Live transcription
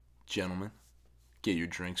Gentlemen, get your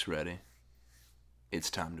drinks ready. It's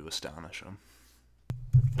time to astonish them.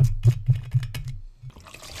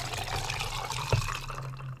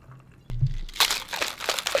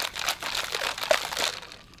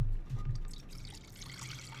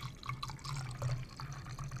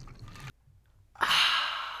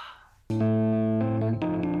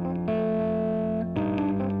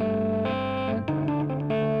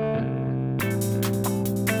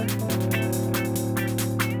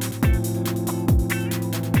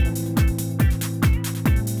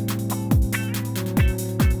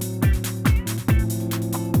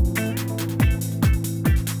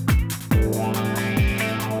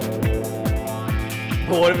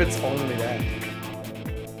 What if it's only that?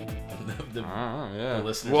 The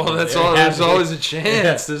listeners well, will be that's very all. There's happy. always a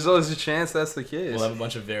chance. There's always a chance that's the case. We'll have a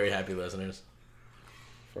bunch of very happy listeners.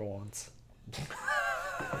 For once.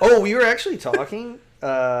 Oh, we were actually talking.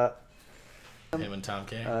 Him and Tom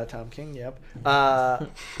King. Tom King, yep.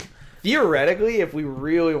 Theoretically, if we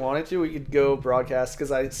really wanted to, we could go broadcast,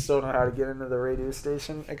 because I still know how to get into the radio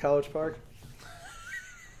station at College Park.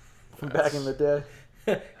 From back in the day.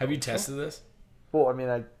 Have you tested this? Well, I mean,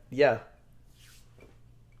 I can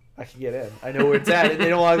get in. I know where it's at, and they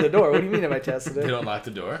don't lock the door. What do you mean if I tested it? They don't lock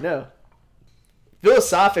the door? No.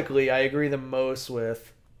 Philosophically, I agree the most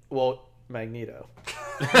with, Magneto.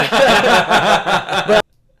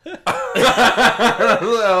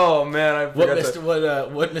 Oh man, I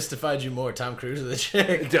forgot What mystified you more, Tom Cruise or the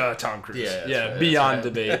chick? Tom Cruise. Yeah, Yeah, that's beyond right.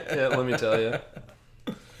 debate. Yeah, let me tell you.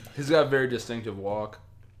 He's got a very distinctive walk.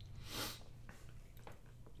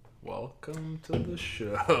 Welcome to the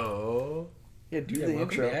show. Yeah, do Yeah, the welcome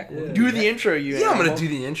intro. back. Yeah. Welcome Do back. the intro, you Yeah, I'm animal. gonna do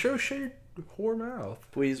the intro. Shut your whore mouth.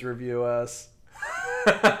 Please review us.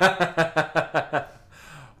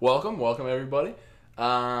 Welcome everybody.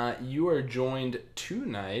 You are joined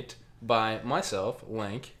tonight by myself,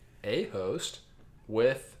 Link, a host,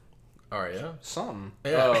 with Aria. something.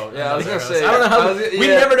 Yeah. Oh, yeah, I was gonna say. I don't know how. We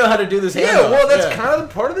never know how to do this. Yeah, handoff. well, that's kind of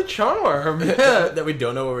part of the charm. Yeah, that we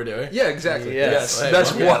don't know what we're doing. yeah, exactly. Yes. Yes, Right,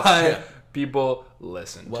 that's well, why yes, yeah. people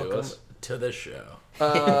listen to Welcome us. to the show.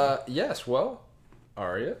 Yes. Well,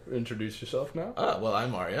 Aria, introduce yourself now. Well,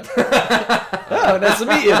 I'm Aria. Oh, nice to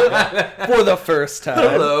meet you. For the first time.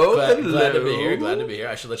 Hello. Glad to hello. be here. Glad to be here.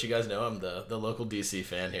 I should let you guys know I'm the local DC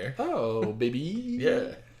fan here. Oh, baby.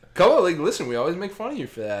 Yeah. Come on, listen. We always make fun of you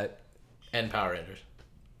for that. And Power Rangers.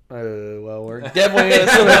 Well, we're definitely going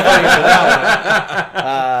to still be fighting for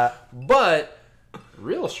that one. But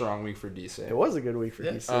real strong week for DC. It was a good week for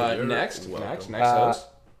Yeah. DC. You're Next welcome. host.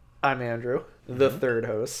 I'm Andrew, the third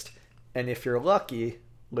host. And if you're lucky,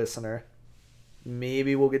 listener,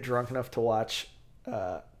 maybe we'll get drunk enough to watch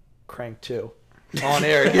Crank 2 on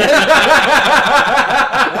air again.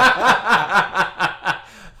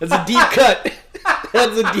 That's a deep cut.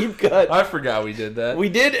 That's a deep cut. I forgot we did that. We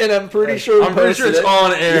did, and I'm pretty sure I'm pretty sure it's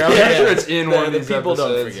on air. I'm Yeah. pretty sure it's in one of The these people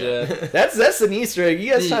don't episodes. forget. That's an Easter egg.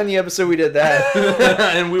 You guys find the episode we did that.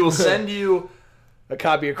 Yeah. And we will send you A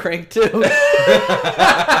copy of Crank 2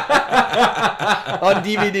 on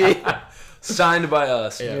DVD. signed by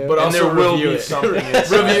us. Yeah, Yeah. but And also there will review be it. something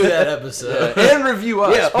Review that episode. and review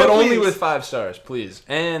us, Yeah, but oh, only please. with 5 stars, please.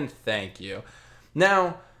 And thank you.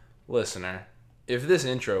 Now, listener, if this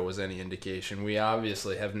intro was any indication, we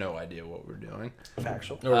obviously have no idea what we're doing.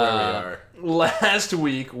 Factual. Or where we are. Last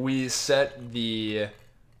week, we set the,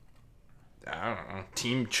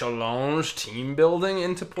 team challenge, team building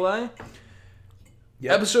into play.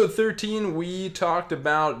 Yep. Episode 13, we talked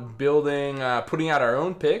about building, putting out our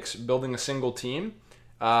own picks, building a single team.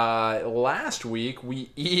 Last week, we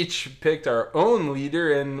each picked our own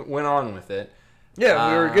leader and went on with it.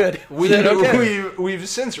 Yeah, we were good. Said, okay. We've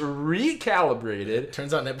since recalibrated.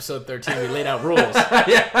 Turns out in episode 13 we laid out rules.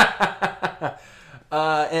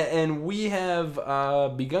 And we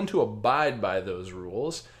have begun to abide by those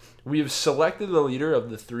rules. We have selected the leader of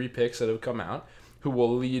the 3 picks that have come out, who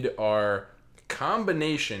will lead our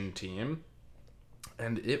combination team,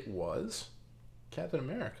 and it was Captain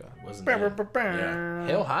America. Wasn't it? Yeah.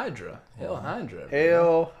 Hail Hydra. Hail Hydra. everyone.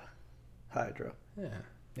 Hail Hydra. Yeah.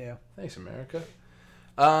 Yeah. Thanks, America.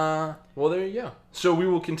 Well, there you go. So we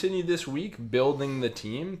will continue this week building the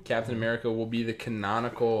team. Captain America will be the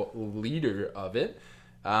canonical leader of it.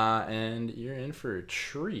 And you're in for a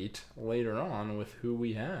treat later on with who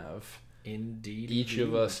we have. Indeed. Each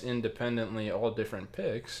of us independently, all different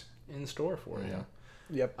picks in store for you.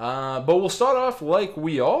 Yep. But we'll start off like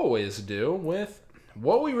we always do with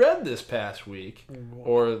what we read this past week.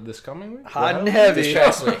 Or this coming week? Hot and Well, heavy. This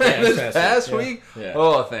past week. Yeah, this past week. week? Yeah.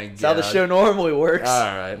 Oh, thank That's God. how the show normally works.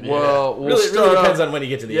 All right. Yeah. Well, we'll Really, start really off. depends on when you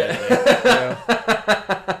get to the end.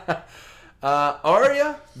 Yeah.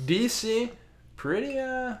 Aria, DC,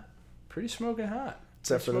 pretty smoking hot.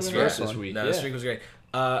 Except for this Smoking hot first one. week. No, yeah. this week was great.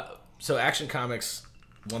 So Action Comics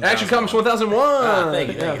 1001. Action Comics 1001.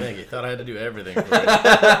 Thank you. Thought I had to do everything for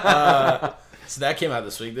you. So that came out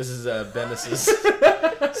this week. This is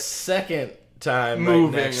Bendis' second time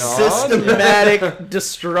Moving next- on. Systematic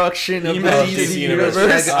destruction of the Imagine DC the universe.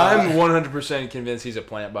 universe. I'm 100% convinced he's a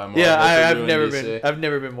plant by Marvel. Yeah, to I've ruin never DC. been. I've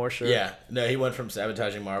never been more sure. Yeah, no, he went from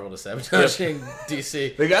sabotaging Marvel to sabotaging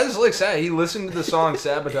DC. The guy's like sad. He listened to the song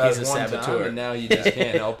 "Sabotage" He's a one saboteur. time, and now he just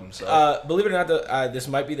can't help himself. Believe it or not, this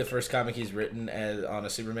might be the first comic he's written on a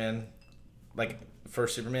Superman, like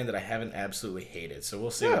first Superman that I haven't absolutely hated. So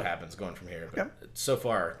we'll see what happens going from here. But so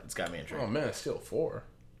far, it's got me intrigued. Oh man, it's still 4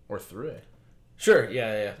 or 3. Sure,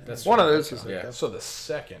 yeah. That's One true. of those is Yeah. So the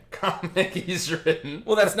second comic he's written.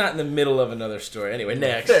 Well, that's not in the middle of another story. Anyway,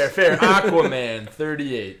 next. Fair. Aquaman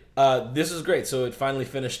 38. This is great. So it finally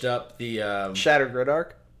finished up the. Shattered Grid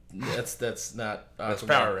arc. That's not. That's Aquaman.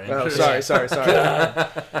 Power Rangers. Oh, sorry.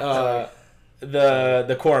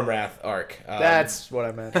 The Quorum Wrath arc. That's what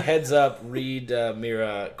I meant. Heads up. Read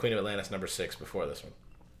Mira Queen of Atlantis #6 before this one.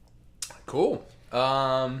 Cool.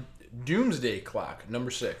 Doomsday Clock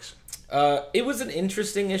 #6. It was an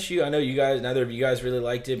interesting issue. I know you guys, neither of you guys really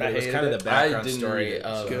liked it, but it was hated kind of it. the background I didn't read story it.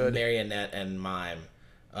 of Good. Marionette and Mime,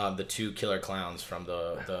 the two killer clowns from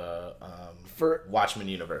the For Watchmen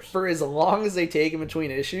universe. for as long as they take in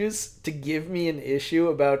between issues, to give me an issue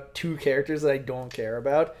about two characters that I don't care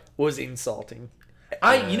about was insulting.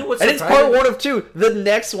 You know what's And it's surprising? part 1 of 2. The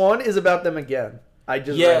next one is about them again. I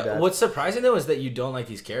just read Yeah, that. what's surprising though is that you don't like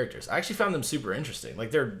these characters. I actually found them super interesting.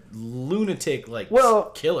 Like they're lunatic, killers.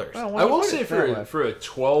 well, I will what say is that? for a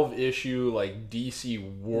 12-issue like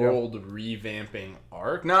DC World revamping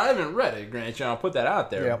arc. Now I haven't read it, granted, I'll put that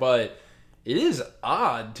out there, Yeah. but it is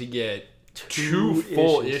odd to get two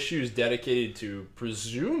full issues. issues dedicated to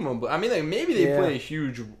presumably. I mean, like maybe they Yeah. play a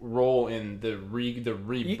huge role in the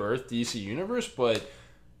rebirth DC universe, but.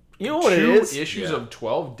 You know what it Two is? issues Yeah. of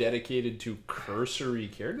 12 dedicated to cursory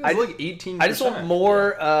characters? I- It's like 18%. I just want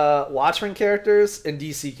more Watchmen characters and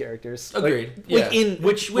DC characters. Agreed. Like yeah. in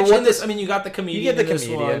which for what in this, I mean, you got the comedian. get the in this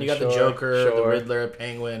comedian, one. You got the sure, Joker, the sure. Riddler,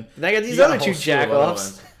 Penguin. And I got these You got other a two whole slew of other jackoffs.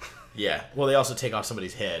 ones. Yeah. Well, they also take off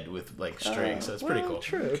somebody's head with like strings, so it's pretty cool.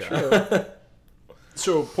 True.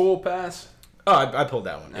 So, pool pass? Oh, I pulled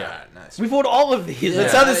that one. Yeah. Alright, nice. We pulled all of these.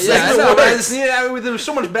 That's Yeah, how this yeah, I segment know, but I works. just there was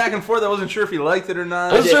so much back and forth. I wasn't sure if you liked it or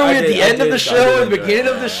not. Was there I at did- the I end of did- the I show did and the enjoy beginning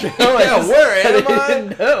it, of the yeah. show? Yeah, where am I?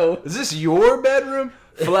 didn't know. Is this your bedroom?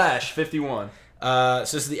 Flash 51. So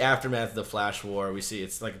this is the aftermath of the Flash War. We see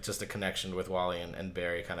it's like just a connection with Wally and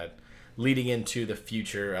Barry, kind of leading into the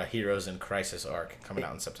future Heroes in Crisis arc coming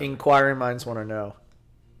out in September. Inquiring minds want to know: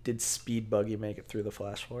 did Speed Buggy make it through the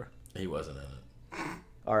Flash War? He wasn't in it.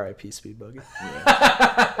 R.I.P. Speed Buggy.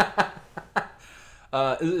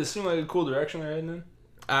 It seemed like a cool direction they're heading in.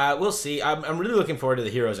 We'll see. I'm really looking forward to the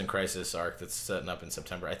Heroes in Crisis arc that's setting up in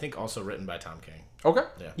September. I think also written by Tom King. Okay.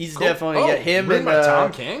 Yeah. He's Cool. definitely him written and by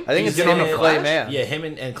Tom King? I think He's it's him doing and the Flash? Clayman. Yeah, him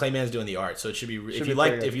and Clayman's doing the art, so it should be. Should If be you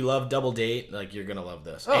like, pretty good. if you love Double Date, like you're gonna love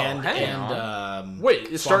this. Oh, hang on. Wait,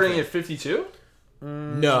 it's Swamp starting Thing. at 52?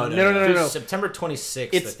 No. September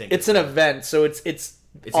 26th. I think It's an event, so it's It's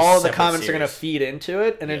a all the separate comments are gonna series. feed into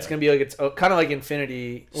it, and it's Yeah. gonna be like it's kind of like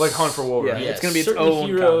Infinity, Like Hunt for Wolverine. Yeah, it's gonna be its certain own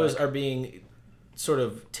heroes comic. are being sort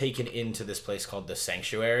of taken into this place called the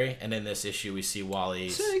Sanctuary, and in this issue we see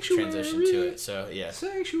Wally's Sanctuary. transition to it. So yeah,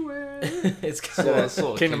 Sanctuary. it's So kind of that's a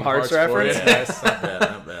little Kingdom Hearts reference. yeah, it's not bad,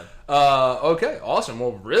 not bad. Okay, awesome.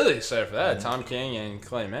 Well, really excited for that. Tom King and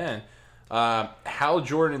Clayman. Hal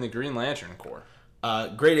Jordan and the Green Lantern Corps.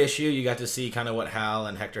 Great issue. You got to see kind of what Hal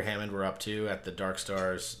and Hector Hammond were up to at the Dark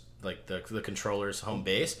Stars, like the controller's home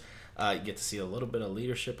base. You get to see a little bit of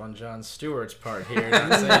leadership on John Stewart's part here.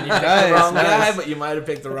 Not saying you picked the wrong guy, nice. but you might have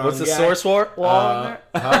picked the wrong What's the guy. source wall in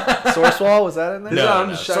there? Source wall was that in there? No, No, I'm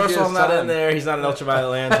no. just shocked he Sorcerer's has not time. in there. He's not an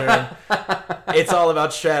ultraviolet lantern. It's all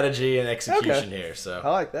about strategy and execution here. I So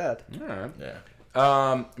like that. All right.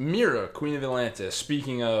 yeah, Mira, Queen of Atlantis.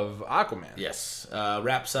 Speaking of Aquaman. yes,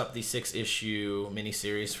 wraps up the 6-issue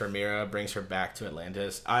miniseries for Mira, brings her back to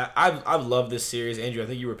Atlantis. I've loved this series, Andrew. I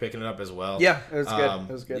think you were picking it up as well. Yeah, it was good.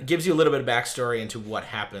 It was good. It gives you a little bit of backstory into what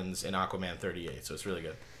happens in Aquaman 38, so it's really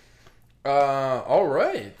good. All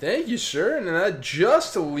right. Thank you, sir. And that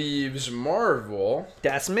just leaves Marvel.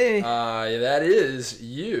 That's me. That is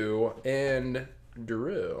you and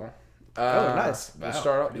Drew. Nice. We'll Wow.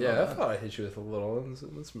 start off. Pretty Yeah, well I done. thought I hit you with a little.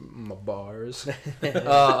 That's my bars.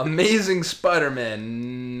 Amazing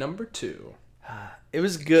Spider-Man #2. It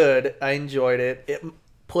was good. I enjoyed it.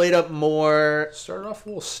 played up more. Started off a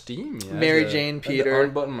little steamy. Mary Jane, had to Peter.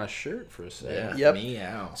 unbutton my shirt for a second. Yep.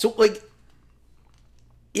 Meow. So like,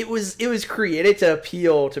 it was created to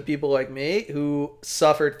appeal to people like me who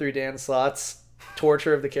suffered through Dan Slott's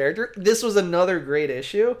torture of the character. This was another great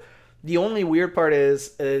issue. The only weird part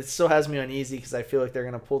is it still has me uneasy because I feel like they're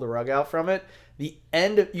gonna pull the rug out from it. The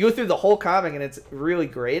end, you go through the whole comic and it's really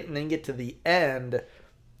great, and then you get to the end,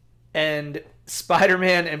 and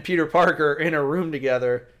Spider-Man and Peter Parker are in a room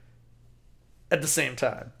together at the same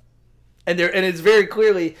time, and it's very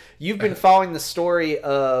clearly you've been following the story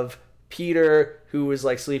of Peter, who was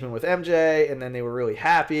like sleeping with MJ, and then they were really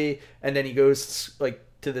happy, and then he goes like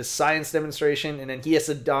to this science demonstration, and then he has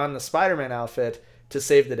to don the Spider-Man outfit to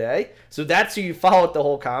save the day. So that's who you followed the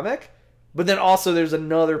whole comic. But then also there's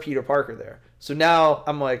another Peter Parker there. So now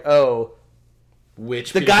I'm like, oh,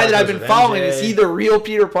 Which the Peter guy that I've Parker's been with following, MJ? is he the real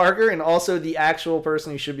Peter Parker and also the actual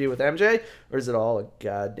person who should be with MJ? Or is it all a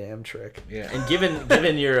goddamn trick? Yeah. And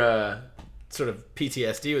given your sort of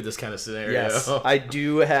PTSD with this kind of scenario. Yes, I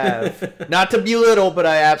do have. Not to belittle, but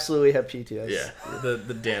I absolutely have PTSD. Yeah.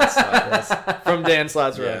 The dance style. From Dan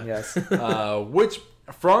Slott's run, Yeah. yes. Which,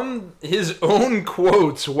 from his own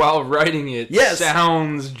quotes while writing it, Yes.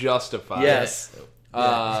 sounds justified. Yes.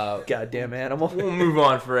 Uh, Goddamn animal. we'll move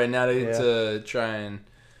on for right now Yeah. to try and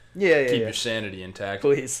Yeah, keep yeah. your sanity intact.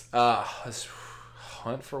 Please. This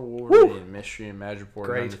Hunt for Wolverine, Mystery and Magic Report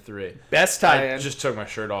Great. number 3. Best I tie-in. just took my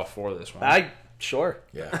shirt off for this one. Sure.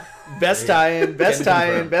 Yeah. Best tie-in, best Can be tie-in,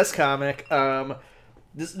 confirmed. best comic.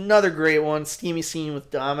 This is another great one. Steamy scene with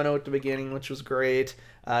Domino at the beginning, which was great.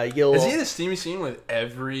 You get a Is little- he in a steamy scene with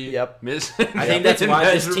every Yep. I think that's why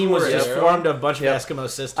this team was just formed of a bunch of Yep. Eskimo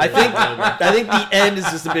sisters. I think the end is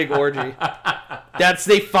just a big orgy.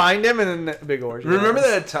 They find him and then a big orgy. Remember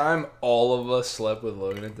that time all of us slept with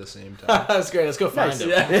Logan at the same time? That's great. Let's go find him.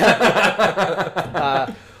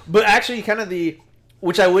 But actually, kind of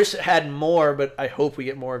which I wish had more, but I hope we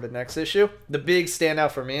get more of it next issue. The big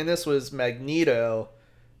standout for me in this was Magneto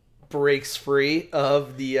breaks free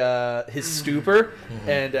of his stupor,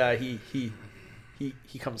 and he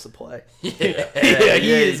comes to play.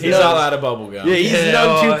 He's all out of bubble gum. Yeah, he's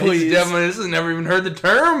none too pleased. He's definitely this has never even heard the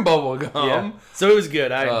term bubblegum. Yeah. So it was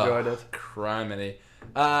good. I enjoyed it. Criminy.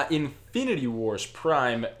 Infinity Wars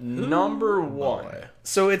Prime number 1.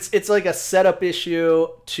 So it's like a setup issue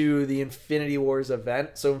to the Infinity Wars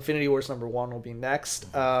event. So Infinity Wars number 1 will be next.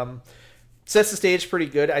 Sets the stage pretty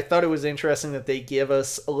good. I thought it was interesting that they give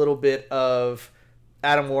us a little bit of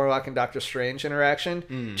Adam Warlock and Doctor Strange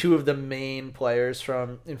interaction. Two of the main players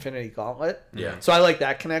from Infinity Gauntlet. Yeah. So I like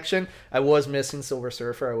that connection. I was missing Silver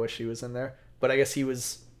Surfer. I wish he was in there. But I guess he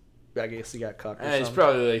got cut or He's something.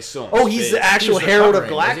 probably like still in Oh, he's space. the actual He's Herald of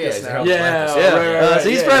recovering. Yeah, Galactus he's now. Herald of Yeah, Galactus. Yeah, right, so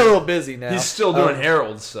he's yeah. probably a little busy now. He's still doing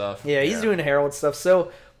Herald stuff. Yeah, he's Yeah. doing Herald stuff.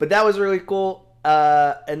 So, but that was really cool.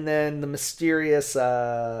 And then the mysterious,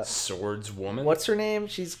 Swords Woman. what's her name?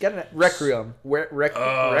 She's got a Requiem. Requiem.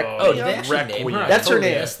 Oh, did they actually name Requiem. her? I That's her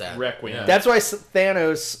totally name. missed that. Requiem. Yeah. That's why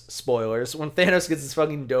Thanos, spoilers, when Thanos gets his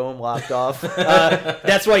fucking dome lopped off,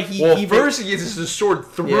 that's why he first he gets his sword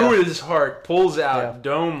through Yeah. his heart, pulls out, Yeah.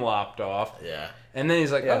 dome lopped off, Yeah. and then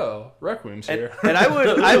he's like, Yeah. "Oh, Requiem's and, here." and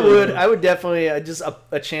I would definitely just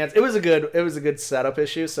a chance. It was a good setup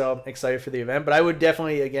issue, so I'm excited for the event. But I would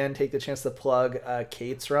definitely again take the chance to plug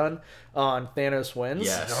Kate's run on Thanos Wins.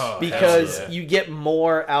 Yes. Oh, Because hell yeah. you get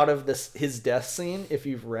more out of his death scene if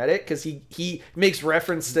you've read it, because he makes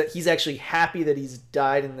reference that he's actually happy that he's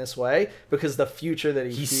died in this way because the future that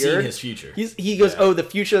He's feared, seen his future. he goes, Yeah. oh, the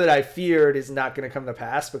future that I feared is not going to come to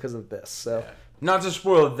pass because of this. So Not to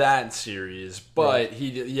spoil that series, but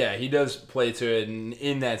he does play to it, and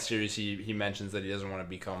in that series he mentions that he doesn't want to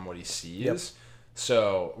become what he sees. Yep.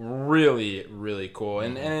 So really, really cool,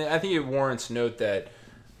 and I think it warrants note that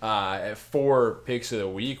at 4 picks of the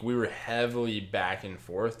week we were heavily back and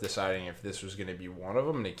forth deciding if this was going to be one of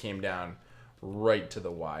them, and it came down right to the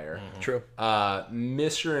wire. true.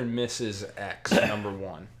 Mr. and Mrs. X number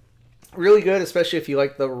 1. Really good, especially if you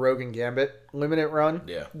like the Rogue and Gambit limited run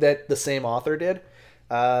Yeah. that the same author did.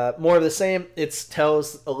 More of the same. It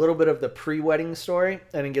tells a little bit of the pre-wedding story,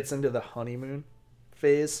 and it gets into the honeymoon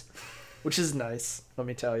phase, which is nice, let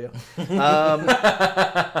me tell you.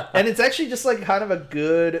 And it's actually just like kind of a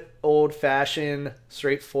good, old-fashioned,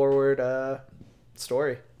 straightforward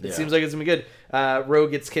story. It Yeah. seems like it's going to be good.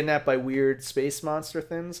 Rogue gets kidnapped by weird space monster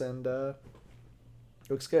things, and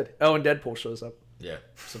looks good. Oh, and Deadpool shows up. Yeah.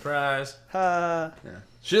 Surprise. Yeah.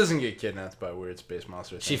 She doesn't get kidnapped by weird space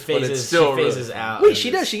monsters. She but it's phases. still She phases really- out. Wait,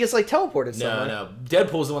 she does. She gets like teleported No, somewhere. no.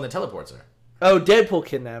 Deadpool's the one that teleports her. Oh, Deadpool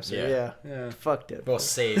kidnaps her. Yeah. Yeah. Fuck Deadpool. Well,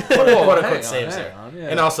 save. Whoa, Quote hang unquote on, saves hang her. on, yeah.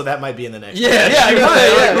 And also, that might be in the next. Yeah, Yeah, you yeah, might.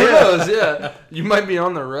 yeah, Who yeah. knows? Yeah, you might be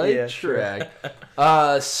on the right Yeah, sure. track.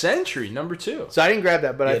 Sentry number 2. So I didn't grab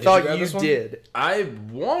that, but Yeah, I did thought you grab you this one? did. I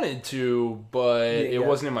wanted to, but it yeah.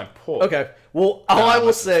 wasn't in my poll. Okay. Well, all No, I I will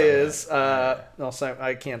must have say found is,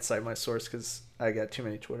 I can't cite my source because I got too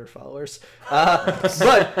many Twitter followers. But so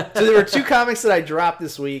there were 2 comics that I dropped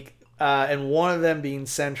this week, and one of them being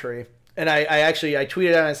Sentry. And I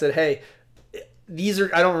tweeted out and I said, hey, these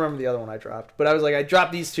are, I don't remember the other one I dropped, but I was like, I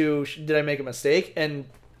dropped these 2. Did I make a mistake? And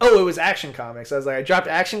it was Action Comics. I was like, I dropped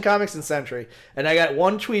Action Comics and Sentry. And I got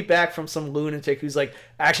one tweet back from some lunatic who's like,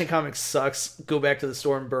 Action Comics sucks. Go back to the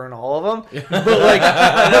store and burn all of them. But like,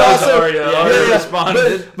 but also, already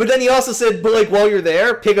responded. but then he also said, but like, while you're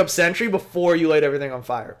there, pick up Sentry before you light everything on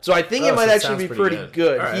fire. So I think it might so it actually sounds be pretty pretty good.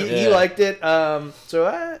 good. All right, He liked it. So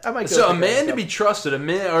I might go So a pick man it to up. be trusted, a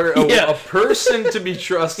Yeah. person to be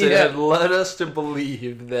trusted, Yeah. had led us to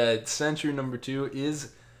believe that Sentry number 2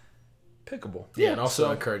 is pickable. Yeah, and also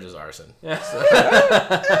encourages arson.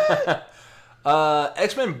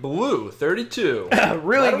 X-Men Blue 32. Really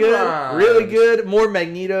Let 'em good. ride. Really good. More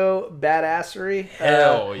Magneto badassery.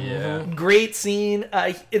 Hell yeah. Great scene.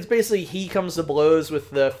 It's basically he comes to blows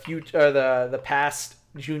with the future, the past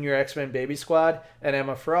Junior X-Men Baby Squad and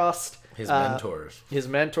Emma Frost. His mentors. His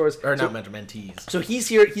mentors. Or So- not mentees. So he's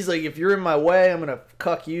here. He's like, if you're in my way, I'm gonna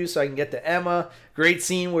cuck you so I can get to Emma. Great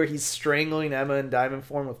scene where he's strangling Emma in diamond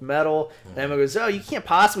form with metal. And Emma goes, "Oh, you can't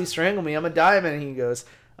possibly strangle me. I'm a diamond." And he goes,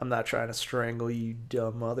 "I'm not trying to strangle you,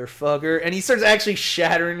 dumb motherfucker." And he starts actually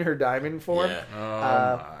shattering her diamond form. Yeah.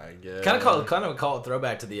 Oh my god. Kind of call it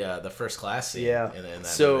throwback to the first class scene. Yeah. In that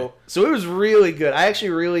So movie. so it was really good. I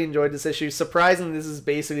actually really enjoyed this issue. Surprisingly, this is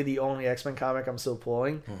basically the only X-Men comic I'm still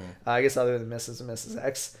pulling. I guess other than Mrs. and Mrs.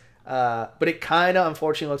 X. But it kind of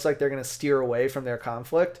unfortunately looks like they're going to steer away from their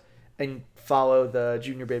conflict and follow the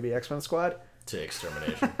Junior Baby X-Men squad. To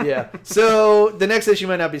extermination. Yeah. So the next issue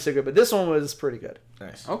might not be so good, but this one was pretty good.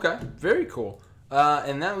 Nice. Okay, very cool.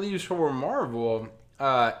 And that leaves for Marvel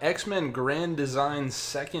X-Men Grand Design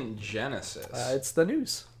Second Genesis. It's the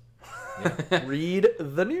news. Read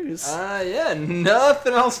the news. Yeah,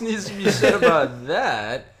 nothing else needs to be said about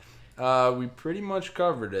that. We pretty much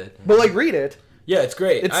covered it. But like, read it. Yeah, it's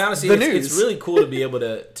great. It's I honestly, the it's news. really cool to be able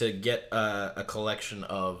to get a collection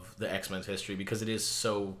of the X-Men's history because it is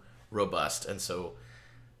so robust and so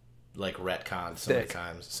like retconned so many Thick.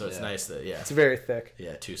 times. So it's Yeah. nice that It's very thick.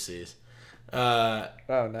 2 C's. Oh,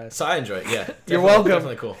 nice. So I enjoy it. Yeah, You're welcome.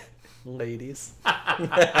 Definitely cool. Ladies.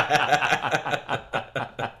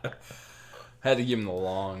 Had to give him the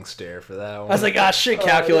long stare for that one. I was like, shit,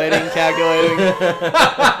 calculating.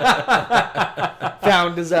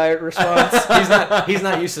 Found desired response. He's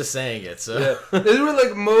not used to saying it. So This is where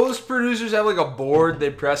like most producers have like a board,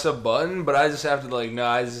 they press a button, but I just have to like, no,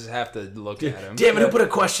 I just have to look at him. damn it, who put a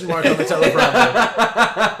question mark on the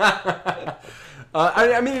teleprompter?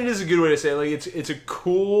 I mean, it is a good way to say it. Like it's a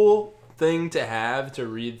cool thing to have to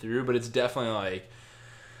read through, but it's definitely like,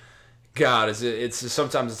 God, it's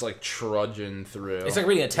sometimes it's like trudging through. It's like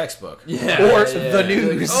reading a textbook. Yeah, Or yeah. the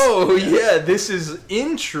news. Oh yeah, this is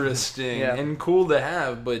interesting Yeah. and cool to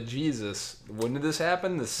have, but Jesus, when did this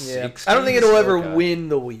happen? The Yeah. 60s? I don't think it'll ever Okay. win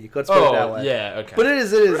the week. Let's put it that Oh way. yeah, okay. But it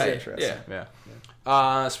is Right, interesting. yeah.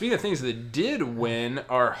 Yeah. Speaking of things that did win,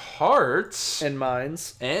 are hearts And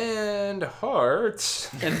minds. and hearts.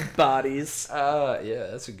 And bodies. Yeah,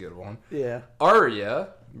 that's a good one. Yeah. Arya,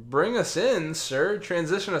 bring us in, sir.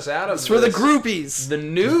 Transition us out of It's for the this. groupies. The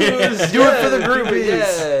news. Do it for the groupies.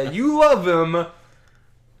 Yeah, you love him,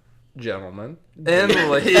 gentlemen and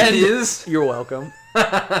ladies. You're welcome.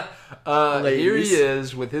 Here ladies. he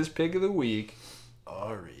is with his pick of the week,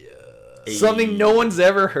 Arya. Something no one's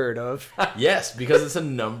ever heard of. Yes, because it's a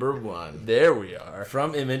number 1 There we are.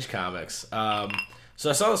 from Image Comics. So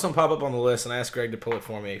I saw this one pop up on the list, and I asked Greg to pull it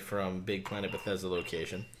for me from Big Planet Bethesda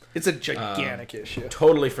location. It's a gigantic issue.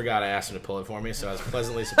 Totally forgot I asked him to pull it for me, so I was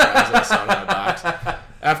pleasantly surprised that I saw it in my box.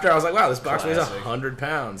 After I was like, wow, this box weighs Classic. 100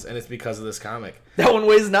 pounds, and it's because of this comic. That one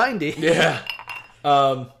weighs 90. Yeah.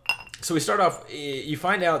 So we start off, you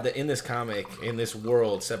find out that in this comic, in this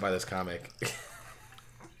world set by this comic,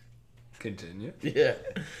 Continue. yeah.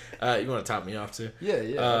 You want to top me off too? Yeah,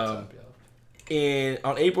 yeah.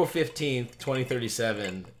 On April 15th,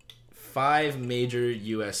 2037, 5 major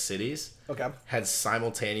U.S. cities Okay. had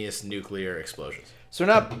simultaneous nuclear explosions. So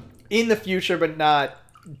not in the future, but not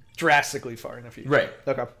drastically far in the future. Right.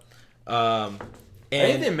 Okay. I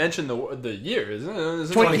think they mentioned the year, isn't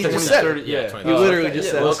it? 20, he just said it. Yeah, You literally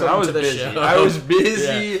just said it. Listen, I was busy. I was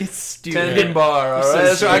busy. He's stupid. Tending bar, all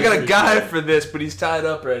right? So I got a guy for this, but he's tied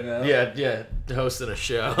up right now. Yeah, hosting a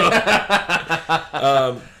show.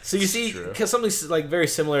 So you see, something like very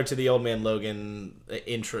similar to the Old Man Logan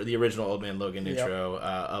intro, the original Old Man Logan intro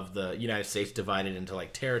of the United States divided into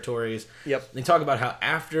like territories. Yep. They talk about how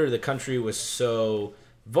after the country was so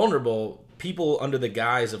vulnerable, people under the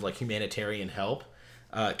guise of like humanitarian help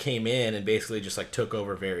came in and basically just like took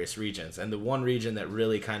over various regions. And the one region that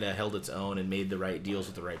really kind of held its own and made the right deals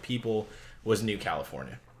with the right people was New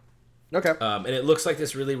California. Okay. And it looks like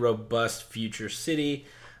this really robust future city.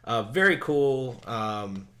 Very cool.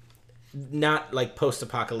 Not like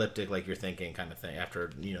post-apocalyptic like you're thinking kind of thing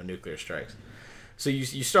after, nuclear strikes. So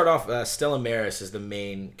you start off, Stella Maris is the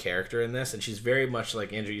main character in this, and she's very much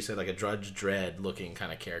like, Andrew, you said, like a Judge Dredd looking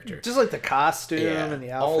kind of character. Just like the costume and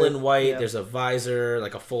the outfit. All in white, yeah. There's a visor,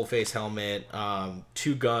 like a full-face helmet,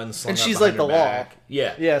 2 guns slung and up she's behind like the her law. back.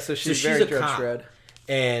 Yeah. Yeah, so she's very Judge Dredd.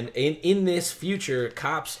 And in this future,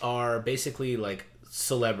 cops are basically like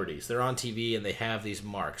celebrities. They're on TV and they have these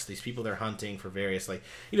marks. These people they're hunting for various, like,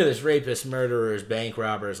 there's rapists, murderers, bank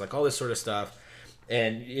robbers, like all this sort of stuff.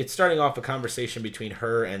 And it's starting off a conversation between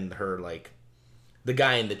her and her, like, the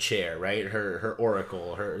guy in the chair, right? Her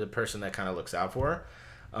oracle, the person that kind of looks out for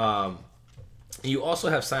her. You also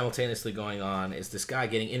have simultaneously going on is this guy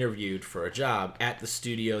getting interviewed for a job at the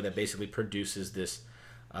studio that basically produces this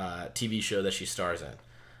TV show that she stars in.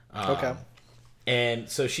 Okay. And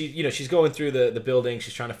so she's going through the building.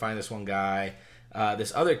 She's trying to find this one guy.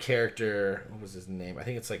 This other character, what was his name? I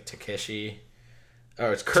think it's like Takeshi.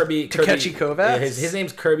 Or it's Kirby. Takeshi Kovacs? Yeah, his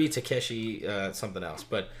name's Kirby Takeshi something else.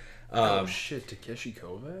 But Takeshi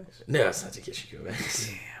Kovacs? No, it's not Takeshi Kovacs.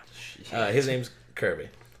 Damn. His name's Kirby.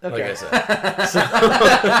 Okay. Like I said.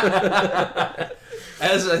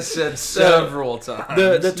 As I said several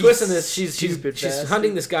times. The twist in this, she's bastard.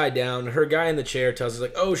 hunting this guy down. Her guy in the chair tells her,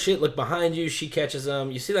 like, oh shit, look behind you. She catches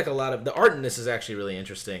him. You see like a lot of the art in this is actually really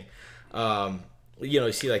interesting.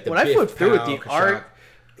 You see like the when I Biff, flipped through it, Pow, the Kashak. art,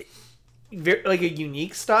 like a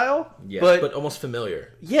unique style. Yeah, but almost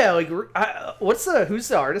familiar. Yeah, like who's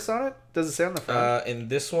the artist on it? Does it say on the front? In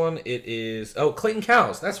this one, it is Clayton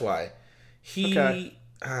Cowles. That's why he.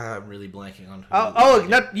 I'm really blanking on.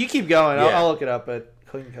 You keep going. Yeah. I'll look it up. But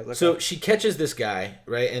okay. So she catches this guy,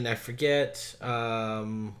 right? And I forget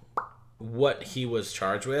what he was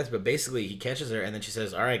charged with, but basically he catches her, and then she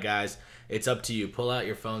says, "All right, guys, it's up to you. Pull out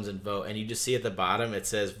your phones and vote." And you just see at the bottom it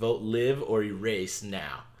says, "Vote live or erase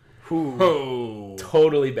now." Oh.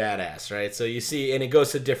 Totally badass, right? So you see, and it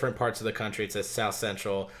goes to different parts of the country. It says South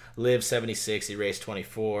Central, live 76, erase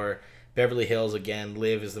 24. Beverly Hills, again,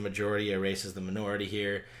 live is the majority, erase is the minority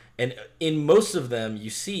here. And in most of them, you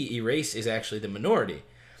see erase is actually the minority.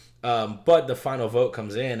 But the final vote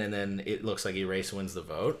comes in, and then it looks like erase wins the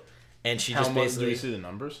vote. And she just basically... Do you see the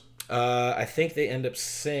numbers? I think they end up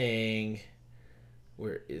saying...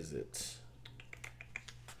 Where is it?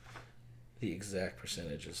 The exact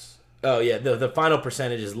percentages. Oh, yeah, the final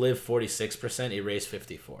percentage is live 46%, erase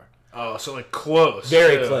 54%. Oh, so like close.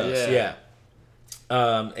 Very close, yeah.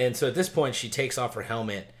 And so at this point, she takes off her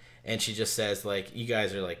helmet, and she just says, like, you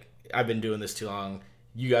guys are like, I've been doing this too long.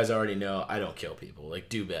 You guys already know I don't kill people. Like,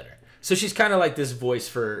 do better. So she's kind of like this voice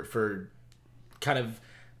for kind of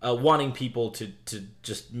wanting people to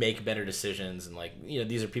just make better decisions. And, like,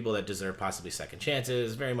 these are people that deserve possibly second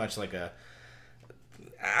chances. Very much like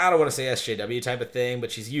I don't want to say SJW type of thing,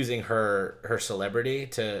 but she's using her celebrity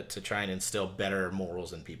to try and instill better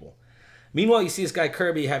morals in people. Meanwhile, you see this guy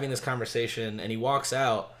Kirby having this conversation, and he walks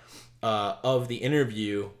out of the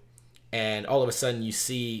interview, and all of a sudden you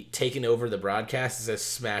see taking over the broadcast is a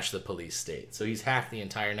smash the police state. So he's hacked the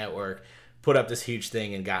entire network, put up this huge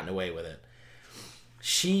thing, and gotten away with it.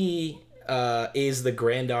 She is the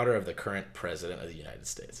granddaughter of the current president of the United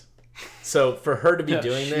States. So for her to be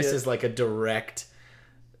doing this is like a direct,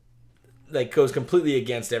 like, goes completely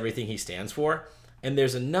against everything he stands for. And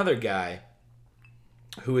there's another guy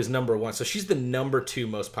who is number 1. So she's the number 2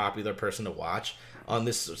 most popular person to watch on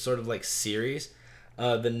this sort of like series.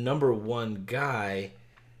 The number 1 guy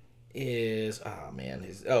is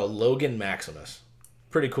Logan Maximus.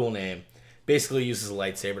 Pretty cool name. Basically uses a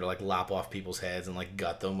lightsaber to like lop off people's heads and like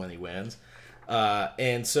gut them when he wins.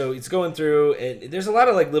 And so it's going through, and there's a lot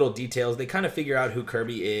of like little details. They kind of figure out who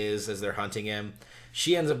Kirby is as they're hunting him.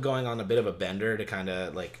 She ends up going on a bit of a bender to kind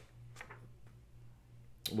of like,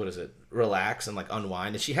 what is it? relax and like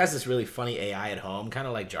unwind, and she has this really funny AI at home, kind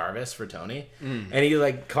of like Jarvis for Tony, and he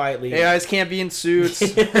like quietly AIs can't be in suits.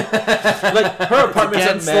 like her apartment's a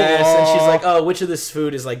Against the mess, and she's law. like, oh, which of this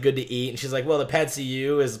food is like good to eat? And she's like, well, the Pad See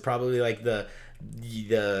Ew is probably like the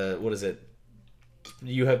what is it?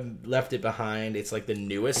 You have left it behind. It's like the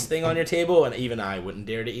newest thing on your table, and even I wouldn't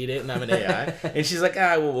dare to eat it, and I'm an AI. And she's like,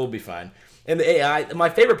 we'll be fine. And the AI, my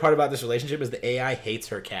favorite part about this relationship is the AI hates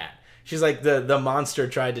her cat. She's like, the monster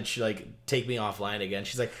tried to like take me offline again.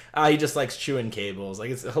 She's like, he just likes chewing cables. Like,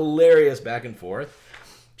 it's hilarious back and forth.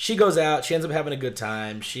 She goes out. She ends up having a good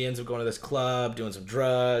time. She ends up going to this club, doing some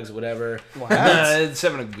drugs, whatever. It's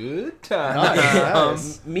having a good time.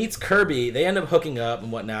 Nice. Meets Kirby. They end up hooking up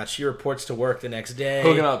and whatnot. She reports to work the next day.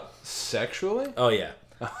 Hooking up sexually? Oh, yeah.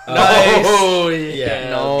 Nice. Oh,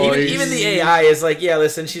 Yeah. Nice. Even the AI is like, yeah,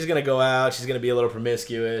 listen, she's going to go out. She's going to be a little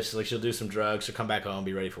promiscuous. Like, she'll do some drugs. She'll come back home,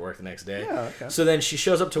 be ready for work the next day. Yeah, okay. So then she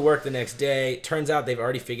shows up to work the next day. Turns out they've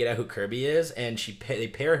already figured out who Kirby is, and they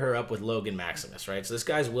pair her up with Logan Maximus, right? So this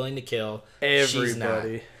guy's willing to kill. She's not.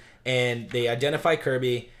 Everybody. And they identify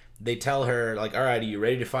Kirby. They tell her, like, all right, are you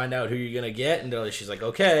ready to find out who you're going to get? And she's like,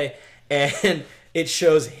 okay. And it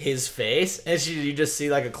shows his face, and you just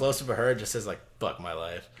see, like, a close-up of her. It just says, like, fuck my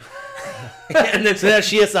life. And then so now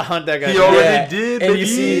she has to hunt that guy. He down. already did, and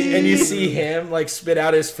baby. you see him like spit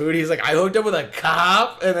out his food. He's like, I hooked up with a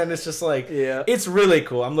cop, and then it's just like, Yeah. it's really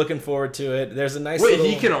cool. I'm looking forward to it. There's a nice Wait, little...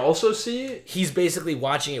 he can also see it? He's basically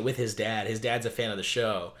watching it with his dad. His dad's a fan of the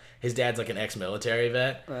show. His dad's like an ex-military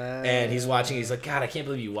vet, and he's watching. He's like, God, I can't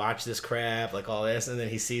believe you watch this crap, like all this. And then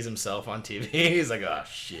he sees himself on TV. He's like, oh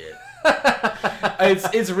shit.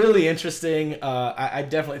 It's really interesting. I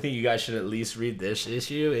definitely think you guys should at least read this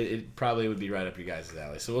issue. It probably would be right up your guys'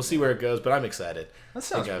 alley. So we'll see where it goes. But I'm excited. That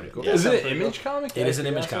sounds Think I pretty would- cool. yeah, Is it sounds an pretty Image comic? It is an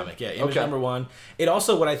Image comic, yeah. Image Okay. number 1. It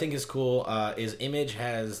also, what I think is cool, is Image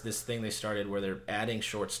has this thing they started where they're adding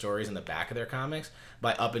short stories in the back of their comics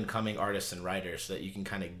by up-and-coming artists and writers so that you can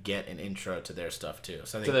kind of get an intro to their stuff, too.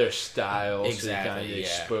 So I To think their style, Exactly, so you kind of yeah.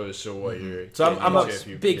 exposed to what you're. So I'm a getting into if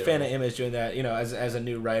you big get fan it. of Image doing that. You know, as a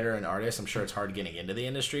new writer and artist, I'm sure it's hard getting into the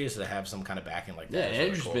industry, so to have some kind of backing like that. Yeah, is really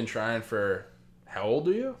Andrew's cool. been trying for. How old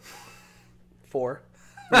are you? 4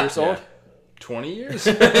 years old. 20 years?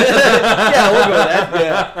 Yeah, we'll go with that.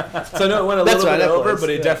 Yeah. So no, it went a That's little right, bit that over, was,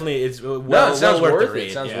 but it yeah. definitely is well, No, it sounds well worth the it.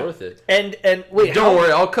 read, Sounds yeah. worth it. And wait, Don't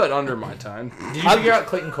worry, I'll cut under my time. Did you figure out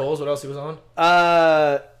Clayton Cole's? What else he was on?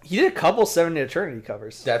 he did a couple 7 Eternity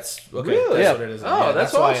covers. That's okay. Really? That's Yeah. what it is. Oh, Yeah,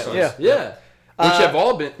 that's why awesome. it was- Yeah. Which have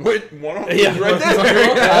all been. Wait, one of them Yeah. is right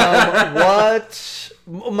there. What?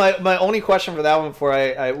 My only question for that one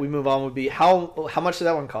before we move on would be how much did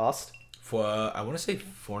that one cost? For I want to say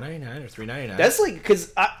 $4.99 or $3.99. That's like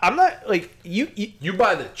because I'm not like you You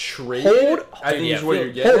buy the trade. Hold- I think yeah, is what feel-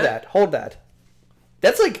 you're getting. hold that.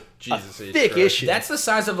 That's like Jesus a H. thick Christ. issue. the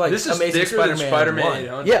size of like This is Amazing thicker than Spider-Man. Spider-Man 1.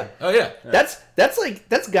 800. yeah. Oh yeah.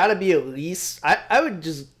 That's got to be at least I would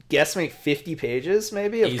just guess maybe 50 pages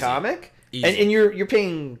maybe of Easy. comic. Easy. And you're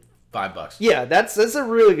paying $5. yeah, that's a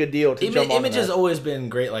really good deal to jump on. Image has that. always been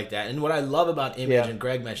great like that, and what I love about Image, Yeah. and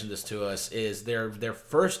Greg mentioned this to us, is their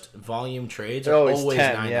first volume trades They're are always always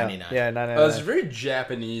 10, $9.99. yeah, It's $9.99. very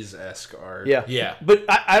Japanese-esque art. Yeah. Yeah. But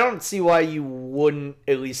I don't see why you wouldn't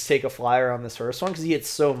at least take a flyer on this first one because you get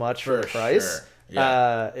so much for the For price. sure.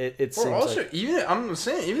 Yeah. It Or seems also, like, I'm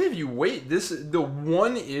saying, even if you wait, the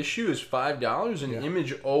one issue is $5, and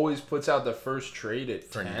Image always puts out the first trade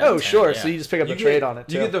at 10. oh sure, yeah. so you just pick up You the trade get- on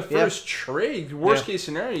it. You too. get the Yeah. first trade. Worst Yeah. case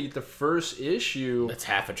scenario, you get the first issue. That's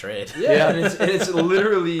half a trade. Yeah, and it's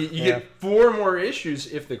literally you Yeah. get 4 more issues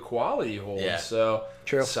if the quality holds. Yeah. So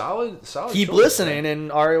True. solid. Keep choice, listening, man.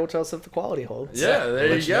 and Ari will tell us if the quality holds. Yeah, there Let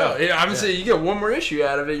you you go. know. Yeah, I'm saying you get one more issue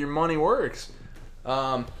out of it, your money works.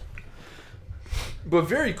 But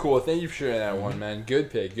very cool. Thank you for sharing that one, man.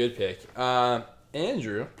 Good pick. Good pick.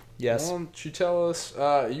 Andrew. Yes. Why don't you tell us?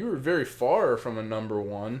 You were very far from a number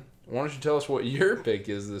one. Why don't you tell us what your pick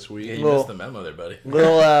is this week? Yeah, you Well- missed the memo there, buddy.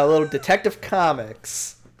 Little Detective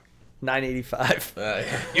Comics, $9.85.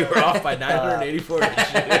 You were off by 984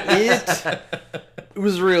 issues. It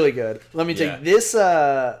was really good. Let me Yeah. take this.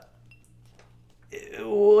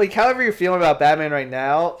 Like however you're feeling about Batman right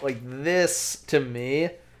now, like this to me,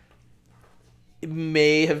 it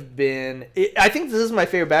may have been. I think this is my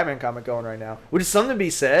favorite Batman comic going right now, which is something to be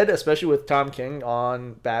said, especially with Tom King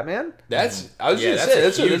on Batman. That's. I was Yeah, gonna that's say a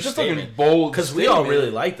that's a huge fucking statement. bold. Because we all statement.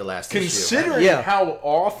 really liked the last issue. Considering right? Yeah. how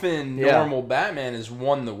often Yeah. normal Batman has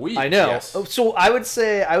won the week. I know. Yes. So I would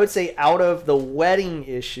say out of the wedding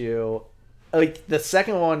issue, like the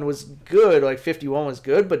second one was good, like 51 was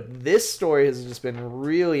good, but this story has just been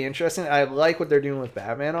really interesting. I like what they're doing with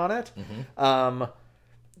Batman on it.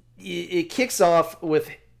 it kicks off with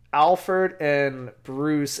Alfred and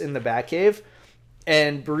Bruce in the Batcave,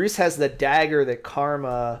 and Bruce has the dagger that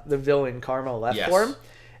the villain Karma left for him,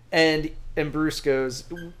 and Bruce goes,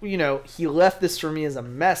 he left this for me as a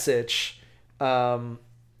message, and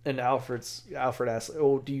Alfred asks,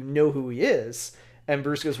 oh, do you know who he is? And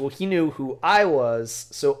Bruce goes, well, he knew who I was,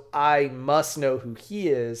 so I must know who he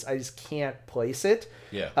is. I just can't place it.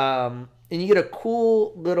 Yeah. And you get a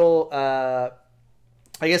cool little, I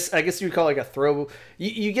guess you would call it like a throw.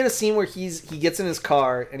 You get a scene where he gets in his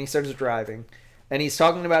car and he starts driving, and he's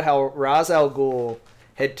talking about how Ra's al Ghul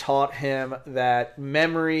had taught him that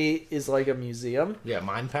memory is like a museum. Yeah,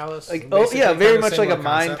 Mind Palace. Very much like a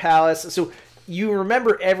mind palace. So you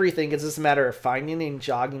remember everything. It's just a matter of finding and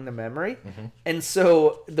jogging the memory. Mm-hmm. And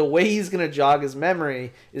so the way he's going to jog his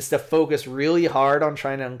memory is to focus really hard on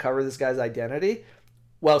trying to uncover this guy's identity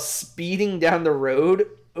while speeding down the road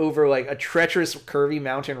over like a treacherous curvy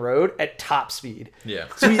mountain road at top speed. Yeah.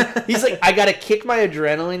 So he's like, I got to kick my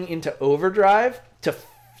adrenaline into overdrive to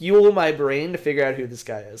fuel my brain to figure out who this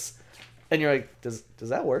guy is. And you're like, does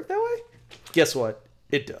that work that way? Guess what?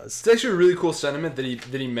 It does. It's actually a really cool sentiment that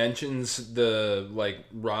he mentions the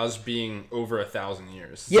Ra's being over 1,000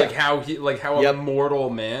 years. It's how a mortal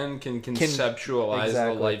man can conceptualize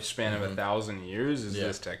the lifespan of 1,000 years is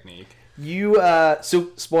this technique.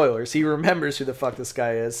 So spoilers. He remembers who the fuck this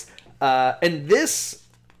guy is, and this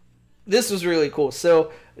was really cool.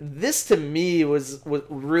 So this to me was what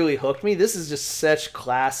really hooked me. This is just such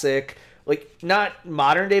classic. Not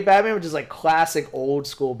modern day Batman, but just like classic old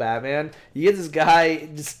school Batman. You get this guy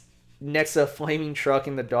just next to a flaming truck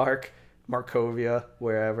in the dark, Markovia,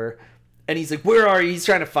 wherever. And he's like, where are you? He's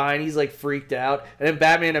trying to find, he's like freaked out. And then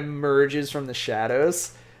Batman emerges from the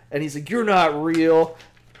shadows. And he's like, you're not real.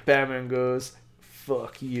 Batman goes,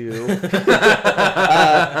 fuck you. So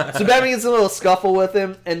Batman gets a little scuffle with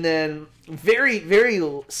him. And then very, very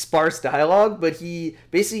sparse dialogue. But he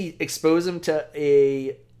basically exposed him to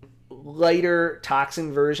a lighter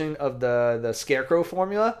toxin version of the Scarecrow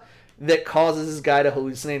formula that causes this guy to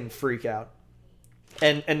hallucinate and freak out,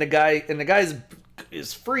 and the guy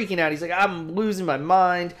is freaking out. He's like, I'm losing my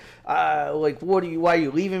mind. Why are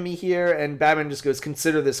you leaving me here? And Batman just goes,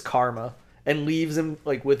 consider this karma, and leaves him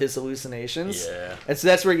with his hallucinations. Yeah. And so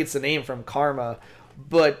that's where he gets the name from, Karma.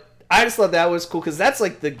 But I just thought that was cool because that's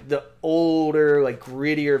the older,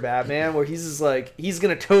 grittier Batman where he's just he's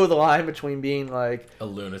gonna toe the line between being a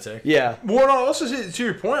lunatic. Yeah. Well, and I'll also say, to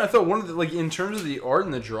your point, I thought one of the in terms of the art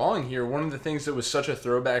and the drawing here, one of the things that was such a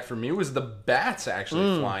throwback for me was the bats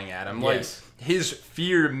actually flying at him. Yes. His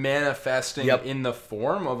fear manifesting in the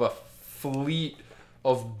form of a fleet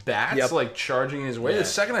of bats charging his way. Yeah. The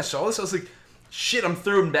second I saw this, I was like, shit, I'm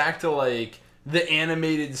thrown back to the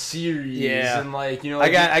animated series and I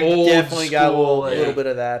definitely got a little bit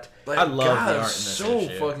of that. I love the art in this so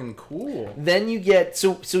issue. fucking cool. Then you get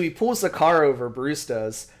so he pulls the car over, Bruce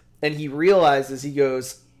does, and he realizes, he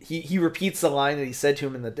repeats the line that he said to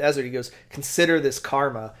him in the desert. He goes, consider this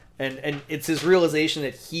karma, and it's his realization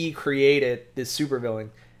that he created this supervillain,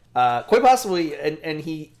 quite possibly, and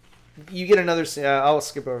you get another. I'll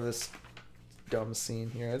skip over this dumb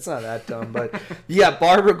scene here. It's not that dumb, but yeah,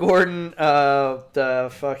 Barbara Gordon, the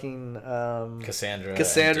fucking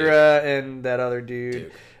Cassandra and that other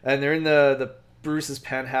dude, and they're in the Bruce's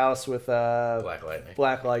penthouse with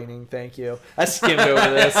Black Lightning. Thank you. I skimmed over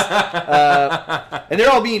this, and they're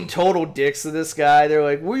all being total dicks to this guy. They're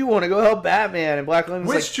like, "We want to go help Batman," and Black Lightning's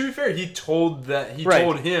which, to be fair, he told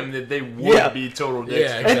him that they would be total dicks.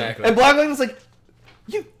 Yeah, exactly. And Black Lightning's like,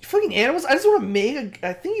 you fucking animals! I just want to make.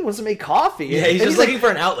 I think he wants to make coffee. Yeah, he's just looking for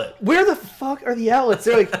an outlet. Where the fuck are the outlets?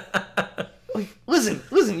 They're like, listen.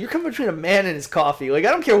 You're coming between a man and his coffee. I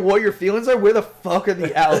don't care what your feelings are. Where the fuck are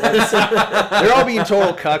the outlets? They're all being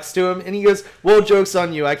total cucks to him, and he goes, "Well, joke's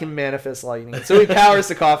on you. I can manifest lightning." So he powers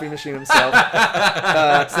the coffee machine himself. So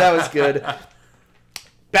that was good.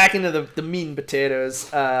 Back into the meat and potatoes.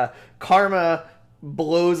 Karma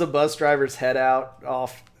blows a bus driver's head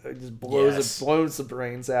off. Just blows the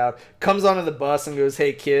brains out. Comes onto the bus and goes,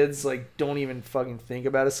 "Hey kids, don't even fucking think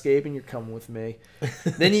about escaping. You're coming with me."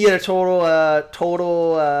 Then you get a total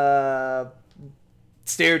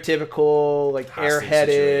stereotypical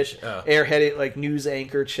airheaded news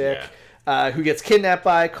anchor chick who gets kidnapped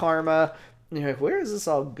by Karma. And you're like, where is this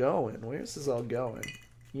all going?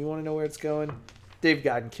 You want to know where it's going? They've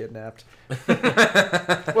gotten kidnapped.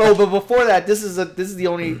 Well, but before that, this is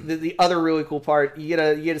the other really cool part. You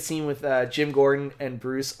get a scene with Jim Gordon and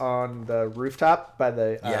Bruce on the rooftop by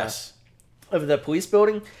the of the police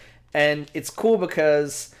building, and it's cool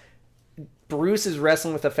because Bruce is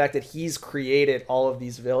wrestling with the fact that he's created all of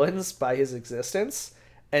these villains by his existence,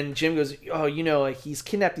 And Jim goes, oh, like he's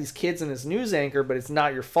kidnapped these kids and his news anchor, but it's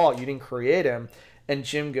not your fault. You didn't create him. And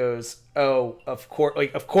Jim goes, oh, of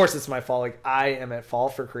course it's my fault. Like, I am at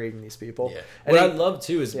fault for creating these people. Yeah. And What I love,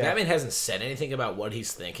 too, is Batman hasn't said anything about what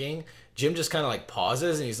he's thinking. Jim just kind of, like,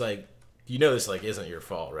 pauses, and he's like, this, like, isn't your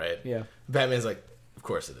fault, right? Yeah. Batman's like, of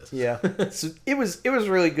course it is. Yeah. So it was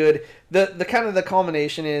really good. The kind of the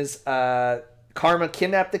culmination is Karma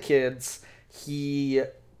kidnapped the kids. He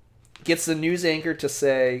gets the news anchor to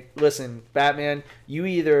say, listen, Batman, you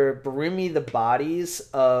either bring me the bodies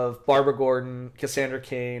of Barbara Gordon, Cassandra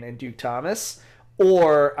Cain, and Duke Thomas,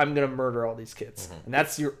 or I'm going to murder all these kids. Mm-hmm. And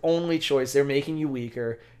that's your only choice. They're making you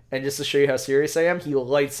weaker. And just to show you how serious I am, he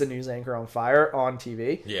lights the news anchor on fire on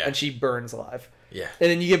TV, and she burns alive. Yeah. And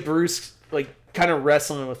then you get Bruce, like, kind of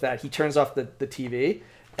wrestling with that. He turns off the TV,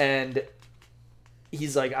 and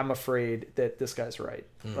he's like, I'm afraid that this guy's right.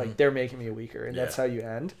 Mm-hmm. Like, they're making me weaker. And that's how you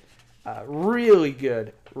end. Really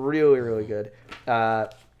good. Really, really good.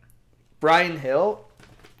 Brian Hill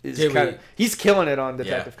is he's killing it on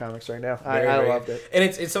Detective Comics right now. I loved it. And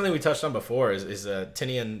it's something we touched on before is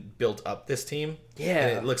Tinian built up this team. Yeah.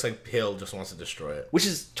 And it looks like Hill just wants to destroy it. Which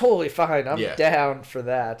is totally fine. I'm down for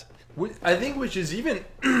that. I think which is even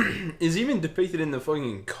depicted in the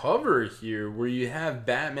fucking cover here, where you have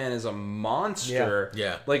Batman as a monster.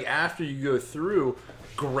 Yeah. Like, after you go through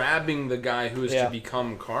grabbing the guy who is to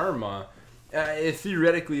become Karma,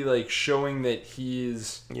 theoretically, like, showing that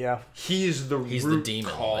he's the root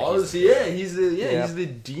demon. cause. Like he's the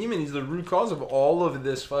demon. He's the root cause of all of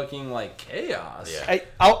this fucking, like, chaos. Yeah.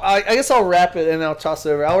 I guess I'll wrap it and I'll toss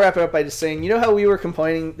it over. I'll wrap it up by just saying, how we were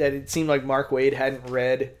complaining that it seemed like Mark Waid hadn't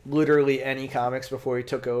read literally any comics before he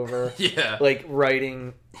took over. Yeah. Like,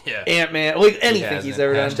 writing Ant-Man, like anything he's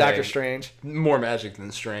ever done. Doctor Strange. More Magic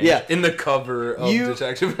Than Strange. Yeah. In the cover of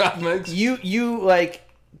Detective Comics. You like,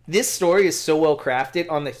 this story is so well crafted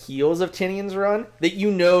on the heels of Tinian's run that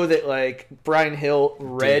that, like, Brian Hill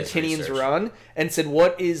read Tinian's run and said,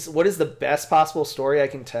 what is the best possible story I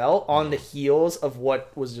can tell on the heels of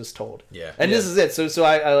what was just told. Yeah. And this is it. So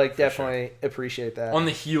I like, definitely appreciate that. On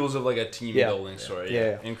the heels of, like, a team building story.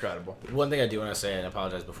 Yeah. Incredible. One thing I do want to say, and I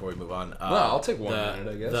apologize before we move on. I'll take 1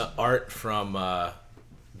 minute, I guess. The art from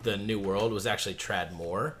the New World was actually Tradd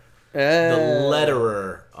Moore. The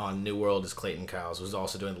letterer on New World is Clayton Cowles, who's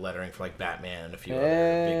also doing the lettering for, like, Batman and a few other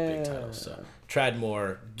big titles. So Tradd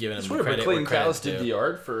Moore, giving him credit. Clayton Cowles did the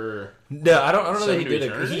art for. No, I don't know that he did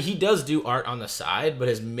it. He does do art on the side, but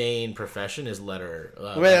his main profession is letterer.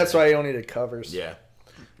 That's why he only did covers. Yeah.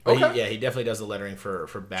 But he definitely does the lettering for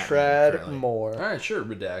Batman. Tradd Moore. All right, sure,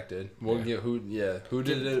 redacted. We'll get who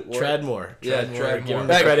did it? What? Tradd Moore. Tradd Moore. Give him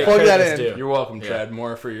Right, credit. plug that in. Due. You're welcome, Tradd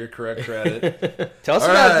Moore, for your correct credit. Tell us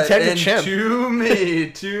about Detective and Chimp.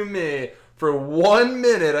 To me, for 1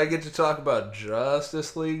 minute, I get to talk about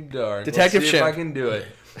Justice League Dark. Detective Let's see Chimp. if I can do it.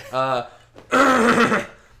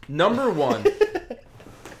 Number one.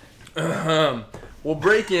 We'll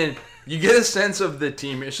break in. You get a sense of the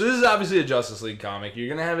team. So this is obviously a Justice League comic. You're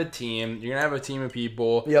going to have a team. You're going to have a team of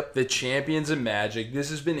people. Yep. The champions of magic. This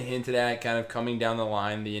has been hinted at kind of coming down the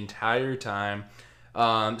line the entire time.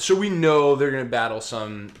 So we know they're going to battle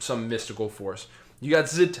some mystical force. You got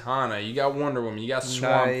Zatanna. You got Wonder Woman. You got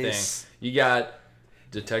Swamp Thing. You got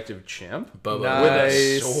Detective Chimp. Boba. With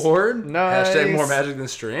a sword. Nice. Hashtag more magic than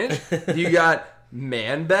strange. You got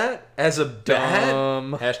Man-Bat as a bat.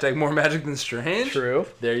 Hashtag more magic than strange. True.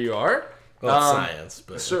 There you are. Well, science,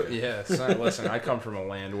 but so yeah, listen, I come from a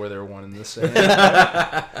land where they're one and the same.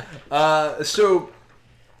 So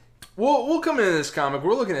we'll come into this comic.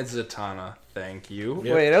 We're looking at Zatanna. Thank you.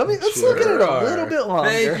 Yep. Wait, let's look at it a little bit longer.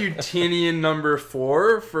 Thank you, Tinian number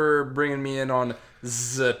 4, for bringing me in on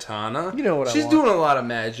Zatanna. You know what She's doing a lot of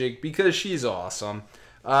magic because she's awesome.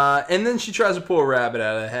 And then she tries to pull a rabbit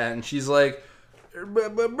out of the hat, and she's like,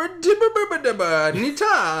 Nita.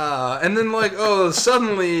 And then, like,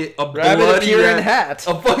 suddenly a rabbit bloody hat.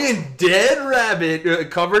 A fucking dead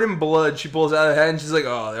rabbit covered in blood. She pulls out of the hat, and she's like,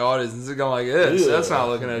 oh, the audience is going like this. That's not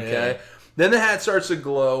looking okay. Yeah. Then the hat starts to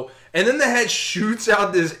glow, and then the hat shoots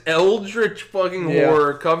out this eldritch fucking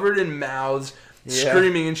horror covered in mouths,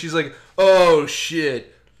 screaming, and she's like, oh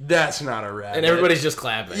shit, that's not a rabbit. And everybody's just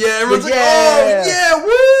clapping. Yeah, everyone's like, oh yeah,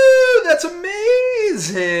 woo, that's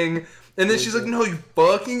amazing. And then she's like, no, you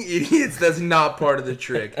fucking idiots, that's not part of the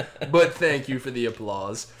trick. But thank you for the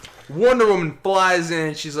applause. Wonder Woman flies in,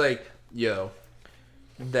 and she's like, yo,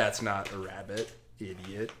 that's not a rabbit.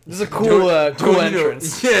 Idiot. This is a cool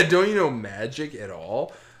entrance. Don't you know magic at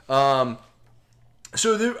all? I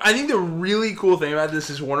think the really cool thing about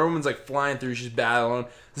this is Wonder Woman's like flying through, she's battling.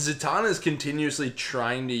 Zatanna is continuously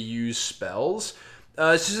trying to use spells.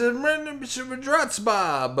 She said,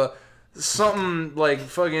 Bob. Something like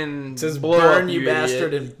fucking It says blow burn up, you idiot.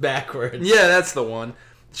 bastard and backwards. Yeah, that's the one.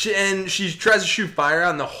 She tries to shoot fire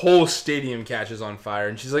out, and the whole stadium catches on fire.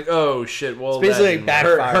 And she's like, "Oh shit!" Well, It's basically that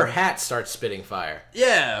didn't work. backfire. Her hat starts spitting fire.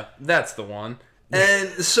 Yeah, that's the one. And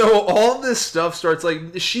so all this stuff starts like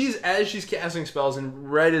as she's casting spells,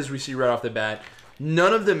 and right as we see right off the bat,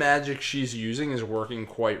 none of the magic she's using is working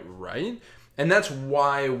quite right. And that's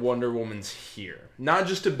why Wonder Woman's here. Not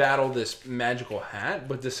just to battle this magical hat,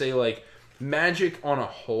 but to say like magic on a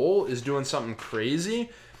whole is doing something crazy.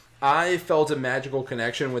 I felt a magical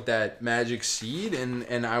connection with that magic seed,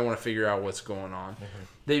 and I want to figure out what's going on.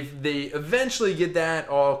 Mm-hmm. They eventually get that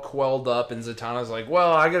all quelled up, and Zatanna's like,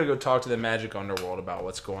 well, I gotta go talk to the magic underworld about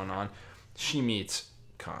what's going on. She meets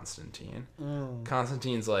Constantine.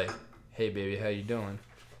 Constantine's like, hey, baby, how you doing?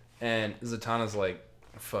 And Zatanna's like,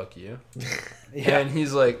 fuck you. Yeah. And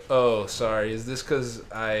he's like, oh, sorry, is this because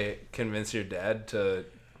I convinced your dad to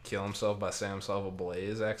kill himself by setting himself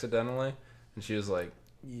ablaze accidentally? And she was like,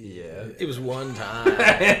 yeah. It was one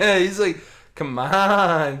time. He's like, come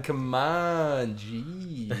on,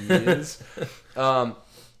 jeez.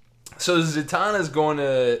 So Zatanna's going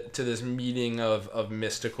to this meeting of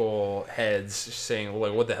mystical heads saying,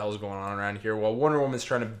 like, what the hell's going on around here? While Wonder Woman's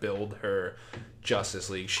trying to build her Justice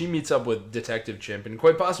League. She meets up with Detective Chimp, and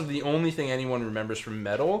quite possibly the only thing anyone remembers from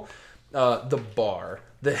Metal, the bar.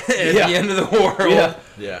 At the end of the world.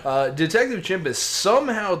 Yeah. Detective Chimp is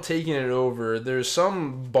somehow taking it over. There's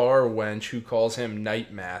some bar wench who calls him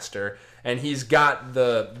Nightmaster, and he's got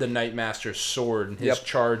the Nightmaster's sword, and his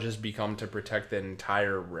charge has become to protect the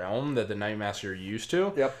entire realm that the Nightmaster used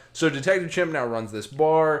to. Yep. So Detective Chimp now runs this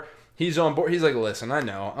bar. He's on board. He's like, listen, I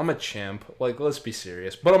know, I'm a chimp. Like, let's be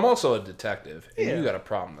serious. But I'm also a detective, and you got a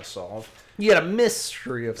problem to solve. You got a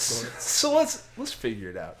mystery of sorts. So let's figure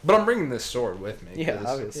it out. But I'm bringing this sword with me. Yeah, 'cause,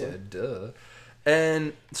 obviously. Yeah, duh.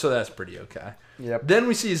 And so that's pretty okay. Yep. Then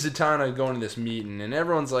we see Zatanna going to this meeting, and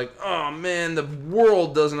everyone's like, oh man, the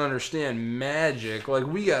world doesn't understand magic. Like,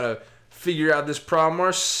 we gotta figure out this problem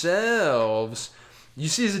ourselves. You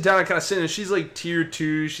see Zatanna kind of sitting, and she's like tier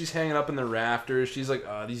 2. She's hanging up in the rafters. She's like,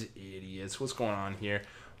 oh, these idiots. What's going on here?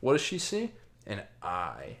 What does she see? An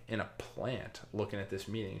eye in a plant looking at this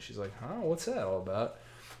meeting. She's like, huh, what's that all about?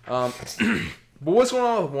 But what's going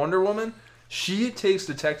on with Wonder Woman? She takes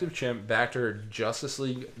Detective Chimp back to her Justice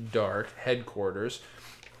League Dark headquarters.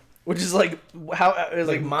 Which is like how it's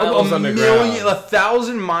like miles a underground.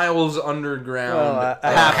 1,000 miles underground.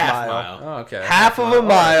 a half mile. Oh, okay. Half of a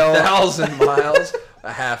mile. 1,000 miles.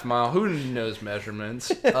 A half mile. Who knows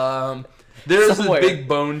measurements? There's Somewhere. the big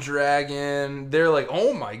bone dragon. They're like,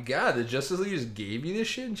 oh my god, the Justice League just gave you this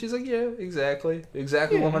shit? And she's like, yeah, exactly.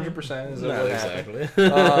 Exactly 100% is Not what happened.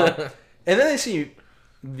 exactly. And then they see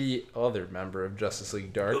the other member of Justice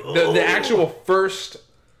League Dark. The actual first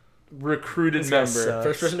recruited gonna member. suck.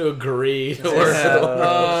 First person to agree.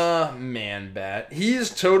 Man-Bat. He's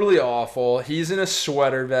totally awful. He's in a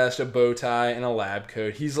sweater vest, a bow tie, and a lab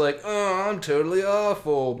coat. He's like, oh, I'm totally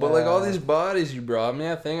awful. But like all these bodies you brought me,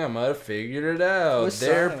 I think I might have figured it out. With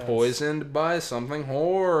They're science. poisoned by something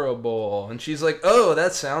horrible. And she's like, oh,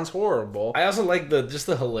 that sounds horrible. I also like the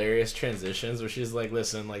hilarious transitions where she's like,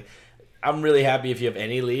 listen, like, I'm really happy if you have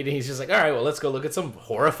any lead. And he's just like, all right, well, let's go look at some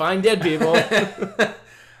horrifying dead people.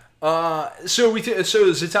 So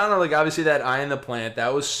Zatanna, like, obviously that eye in the plant,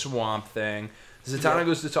 that was Swamp Thing. Zatanna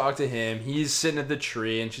goes to talk to him. He's sitting at the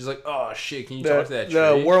tree, and she's like, "Oh shit, can you talk to that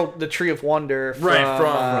tree?" The Tree of Wonder from,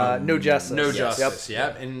 from No Justice. No Yes. Justice.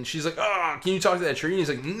 Yep. And she's like, "Oh, can you talk to that tree?" And he's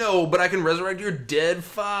like, "No, but I can resurrect your dead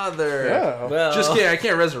father." Yeah. Well, Just kidding. I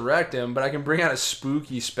can't resurrect him, but I can bring out a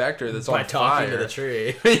spooky specter that's by on talking fire. to the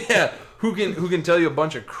tree. Yeah, who can tell you a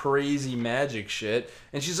bunch of crazy magic shit?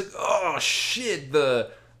 And she's like, "Oh shit,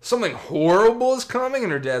 something horrible is coming."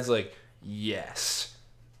 And her dad's like, "Yes,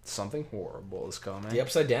 something horrible is coming." The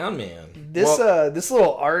Upside Down Man. This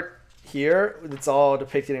little art here, it's all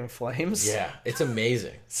depicted in flames. Yeah, it's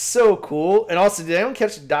amazing. So cool. And also, did anyone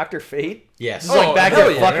catch Dr. Fate? Yes. This is like back hell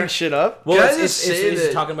there yeah. fucking shit up. Well, Can I it's just say it's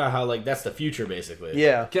that- talking about how, like, that's the future, basically.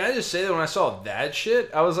 Yeah. Can I just say that when I saw that shit,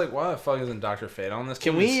 I was like, "Why the fuck isn't Dr. Fate on this?"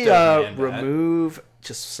 Can team we instead of Man-Bat? remove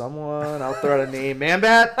just someone? I'll throw out a name.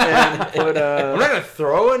 Man-Bat? And put I'm not gonna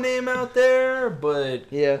throw a name out there, but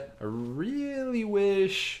yeah. I really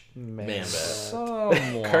wish Man-Bat.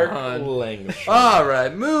 someone. Kirk Langstrom. All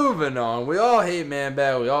right, moving on. We all hate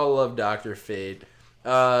Man-Bat. We all love Dr. Fate.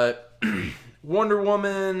 Wonder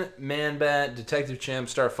Woman, Man-Bat, Detective Chimp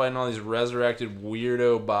start fighting all these resurrected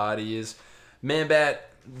weirdo bodies. Man-Bat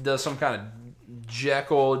does some kind of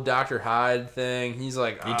Jekyll, Dr. Hyde thing. He's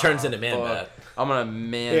like, He turns "Ah, into Man-Bat." I'm gonna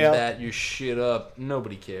man Yeah. bat your shit up.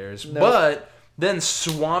 Nobody cares. Nope. But then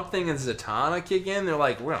Swamp Thing and Zatanna kick in. They're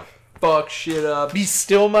like, we're gonna fuck shit up. Be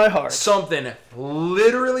still my heart. Something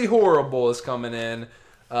literally horrible is coming in.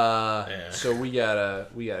 So we gotta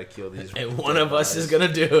kill these. And one of us is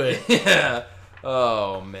gonna do it. Yeah.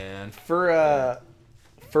 Oh man. For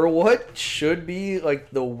what should be like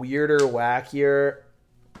the weirder, wackier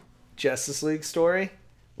Justice League story,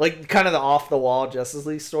 like kind of the off the wall Justice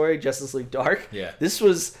League story, Justice League Dark. Yeah. This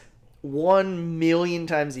was 1,000,000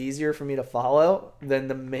 times easier for me to follow than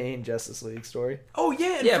the main Justice League story. Oh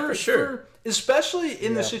yeah. And Yeah, for sure. especially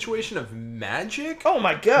in the Yeah. situation of magic. Oh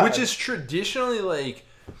my god. Which is traditionally like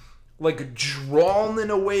drawn in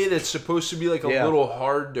a way that's supposed to be like a Yeah. little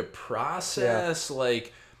hard to process,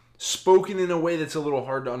 like spoken in a way that's a little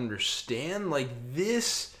hard to understand. Like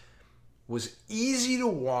this was easy to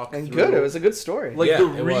walk and through. good. It was a good story. Like Yeah,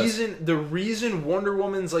 the it was. reason Wonder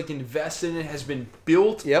Woman's like invested in it has been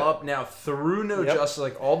built Yep. up now through No Yep. Justice,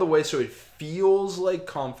 like all the way, so it feels like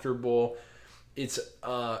comfortable. It's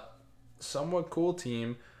a somewhat cool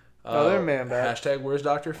team. Other Man-Bat. Hashtag where's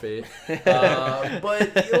Dr. Fate.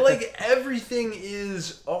 But like everything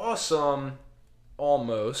is awesome,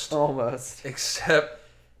 almost, Almost. except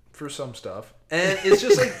for some stuff, and it's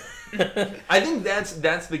just like I think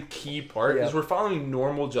that's the key part Yeah. is we're following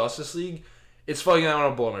normal Justice League. It's fucking I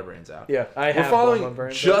want to blow my brains out. Yeah, I We're have following blown my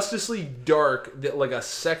brains out. Justice League Dark, that like a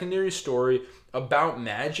secondary story about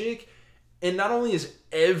magic, and not only is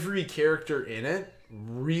every character in it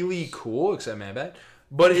really cool except Man-Bat,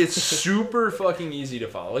 but it's super fucking easy to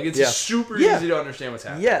follow. Like it's Yeah. super Yeah. easy to understand what's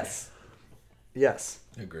happening. Yes. Yes.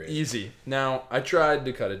 Agreed. Easy. Now I tried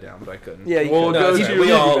to cut it down, but I couldn't. Yeah, you we'll couldn't. go No, it's to okay. We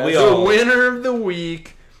the all- winner of the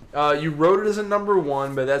week. You wrote it as a number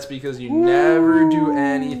 1, but that's because you never do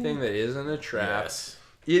anything that isn't a trap. Yes.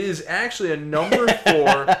 It is actually a number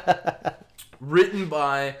 4, written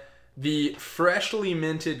by the freshly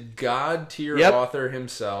minted God tier Yep. author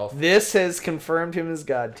himself. This has confirmed him as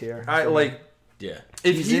God tier. I like. Yeah.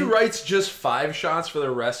 If He's he in- writes just 5 shots for the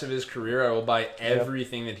rest of his career, I will buy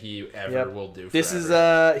everything that he ever Yep. will do. This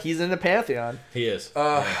forever. is he's in the Pantheon. He is.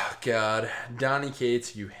 Oh God, Donny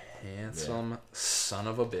Cates, you handsome son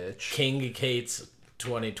of a bitch. King Kate's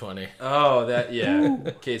 2020. Oh, that yeah,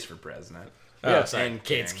 Cates for president. Oh, sorry. and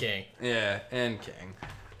Kate's King. Yeah, and King.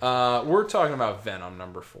 We're talking about Venom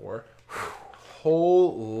number 4.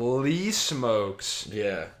 Holy smokes!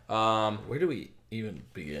 Yeah. Where do we even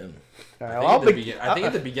begin? All right, I I'll think, be- I think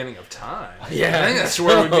at the beginning of time. Yeah. I think that's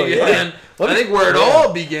where we Oh, begin. yeah. I think where it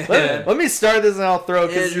all began. Let me start this and I'll throw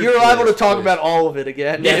because Andrew, you're liable to please, talk please. about all of it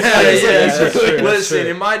again. Yeah, If yeah, I just let you that's do true. it. Listen, true.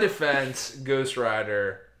 in my defense, Ghost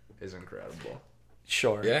Rider is incredible.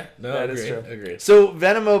 Sure. Yeah? No, That is agreed. true. Agreed. So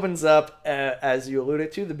Venom opens up, as you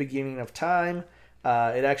alluded to, the beginning of time.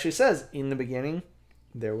 It actually says, in the beginning,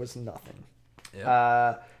 there was nothing.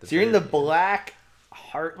 Yeah. So you're in the black,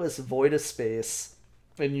 heartless void of space,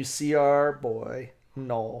 and you see our boy,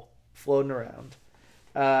 Null, floating around.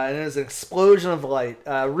 And there's an explosion of light.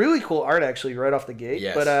 Really cool art, actually, right off the gate.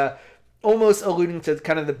 Yes. But almost alluding to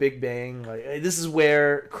kind of the Big Bang. Like this is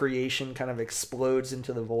where creation kind of explodes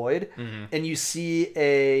into the void. And you see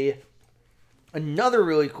another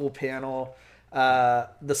really cool panel.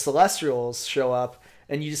 The Celestials show up,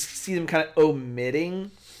 and you just see them kind of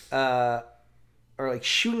omitting or like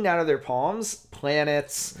shooting out of their palms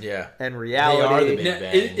planets Yeah. and They reality. are the Big Now,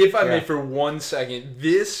 Bang. if I may, Yeah. for 1 second,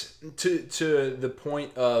 this to the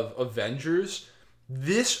point of Avengers,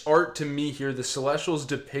 this art to me here, the Celestials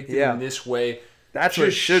depicted Yeah. in this way, That's what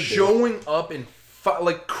it just should be. showing up and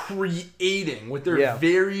like creating with their Yeah.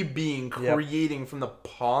 very being, Yep. creating from the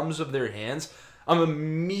palms of their hands. I'm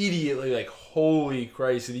immediately like, holy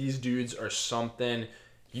Christ, these dudes are something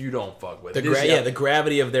you don't fuck with. The This- the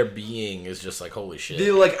gravity of their being is just like holy shit.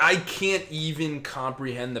 They, like, I can't even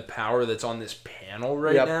comprehend the power that's on this panel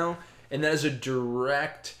right Yep. now, and that is a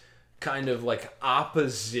direct kind of like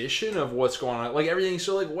opposition of what's going on. Like everything's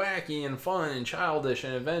so like wacky and fun and childish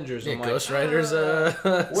and Avengers. Yeah, I'm Ghost like, Rider's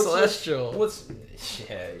what's Celestial. What's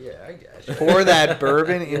yeah, I got you. Pour that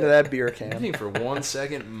bourbon into that beer I can. think for 1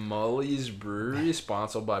 second, Mully's Brewery,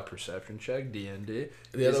 sponsored by Perception Check D&D.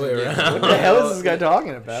 The other way isn't getting around. What the hell is this guy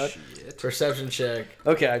talking about? Shit. Perception check.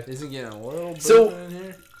 Okay. Isn't getting a little So- bourbon in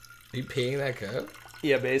here? Are you peeing that cup?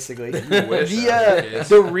 Yeah, basically. You wish the that was the case.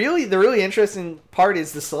 the really interesting part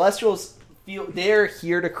is the Celestials feel they're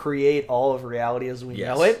here to create all of reality as we Yes.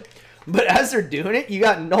 know it. But as they're doing it, you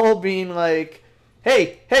got Null being like,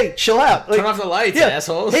 "Hey, chill out! Like, Turn off the lights,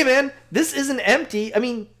 assholes." Hey, man, this isn't empty. I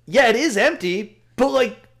mean, yeah, it is empty, but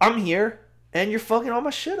like, I'm here. and you're fucking all my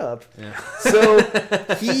shit up. Yeah. So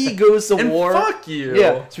he goes to And war. fuck you.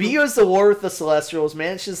 Yeah. So he goes to war with the Celestials,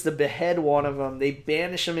 manages to behead one of them. They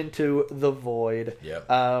banish him into the void. Yep.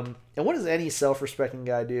 And what does any self-respecting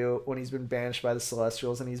guy do when he's been banished by the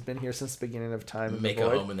Celestials and he's been here since the beginning of time? In Make the a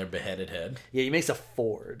void? home in their beheaded head. Yeah, he makes a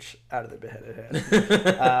forge out of the beheaded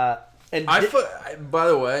head. And By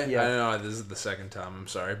the way, Yeah. I know this is the second time, I'm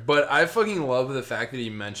sorry, but I fucking love the fact that he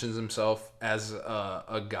mentions himself as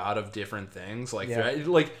a god of different things. Like, Yeah.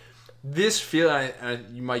 like this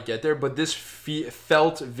you might get there, but this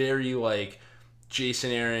felt very like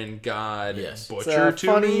Jason Aaron God Yes. Butcher it's to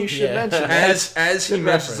funny me. you should Yeah. mention that. As he Good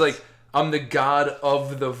mentions, reference. like, I'm the god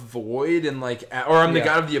of the void, and like, or I'm the Yeah.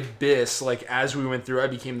 god of the abyss. Like, as we went through, I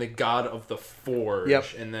became the god of the forge. Yep.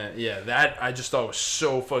 And that I just thought was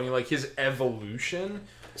so funny. Like, his evolution.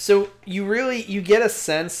 So you get a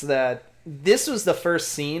sense that this was the first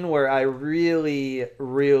scene where I really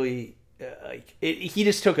he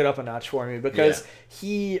just took it up a notch for me because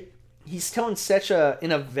he's telling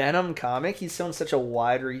in a Venom comic, he's telling such a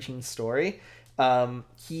wide-reaching story.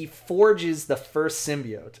 He forges the first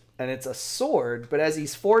symbiote, and it's a sword, but as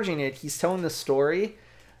he's forging it, he's telling the story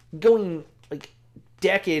going like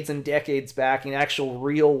decades and decades back in actual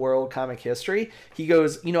real world comic history. He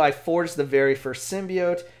goes, I forged the very first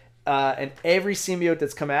symbiote, and every symbiote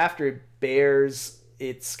that's come after it bears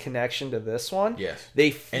its connection to this one. Yes. They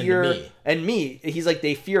fear And me. He's like,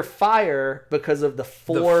 they fear fire because of the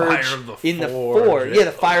forge fire of the in the forge. forge. Yeah,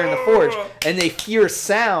 the fire in the forge. And they fear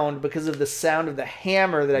sound because of the sound of the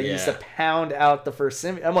hammer that I used to Yeah. pound out the first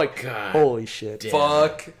symbiote. I'm like, God holy shit. damn.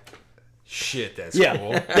 Fuck. Shit, that's Yeah,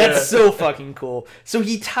 cool. that's so fucking cool. So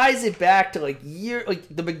he ties it back to like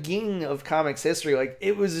the beginning of comics history. Like,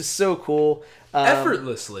 it was just so cool.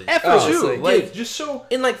 Effortlessly. Effortlessly, Too. Like, dude. just so.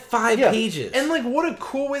 In like 5 Yeah. pages. And like, what a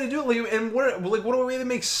cool way to do it! Like, and what a way that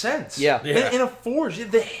makes sense. Yeah. Yeah. In a forge,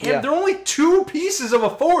 Yeah. there are only 2 pieces of a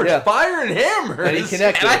forge: Yeah. fire and hammer. And he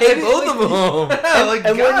connected. and I hate both of them. Yeah, like,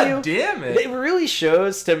 and when god damn it! It really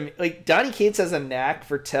shows to me, like, Donny Cates has a knack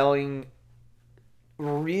for telling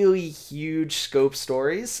really huge scope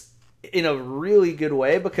stories in a really good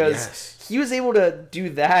way because Yes. he was able to do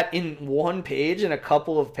that in one page in a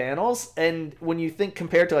couple of panels. And when you think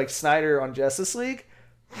compared to like Snyder on Justice League,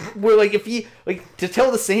 where like if he like to tell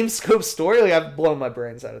the same scope story, like I've blown my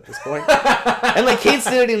brains out at this point. And like Cates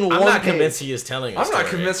did it in one I'm not page. convinced he is telling a I'm story. not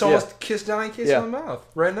convinced. I Yeah. almost kissed Donny Cates Yeah. in the mouth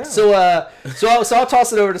right now. So I'll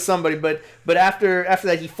toss it over to somebody, but after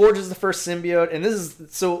that he forges the first symbiote, and this is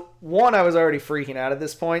so one I was already freaking out at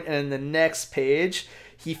this point, and in the next page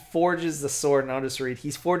he forges the sword, and I'll just read.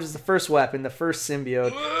 He forges the first weapon, the first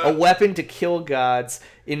symbiote, a weapon to kill gods.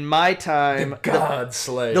 In my time, God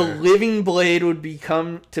Slayer. the living blade would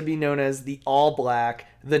become to be known as the All Black,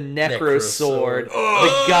 the Necro Sword,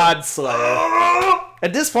 the God Slayer.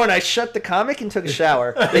 At this point, I shut the comic and took a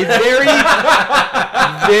shower. A very,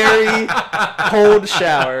 very cold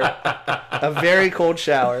shower. A very cold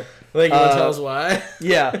shower. Like, you want to tell us why?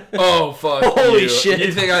 Yeah. Oh fuck! Holy you. shit.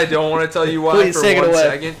 You think I don't want to tell you why Please, for take it one away.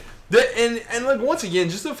 second? And like once again,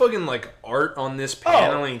 just the fucking like art on this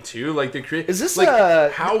paneling too, like the create. Is this, like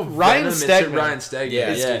Ryan how Ryan Stegman? Ryan Stegman?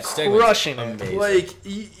 Yeah, yeah. dude, Stegman's crushing it. amazing. Like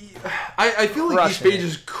I feel like these Crushing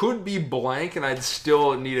pages could be blank and I'd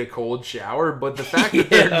still need a cold shower, but the fact that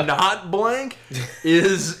they're not blank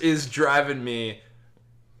is driving me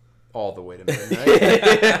all the way to midnight.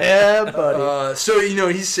 Yeah, buddy. So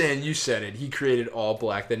he's saying, you said it, he created All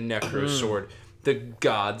Black, the Necro Sword, the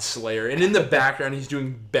God Slayer, and in the background he's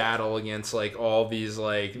doing battle against like all these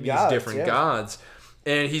like Gods, different yeah. gods,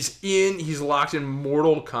 and he's locked in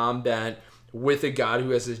mortal combat with a god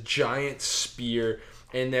who has this giant spear,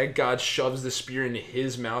 and that god shoves the spear into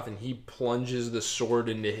his mouth and he plunges the sword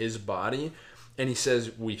into his body, and he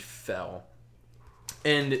says, "We fell."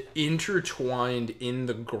 And intertwined in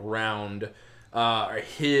the ground are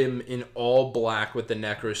him in all black with the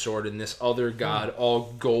Necro Sword and this other god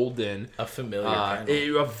all golden. A familiar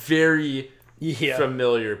panel. A very Yeah.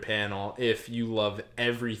 familiar panel if you love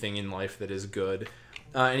everything in life that is good.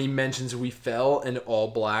 And he mentions, "We fell, and all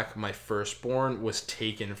black, my firstborn, was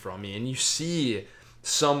taken from me." And you see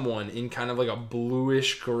someone in kind of like a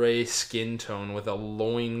bluish gray skin tone with a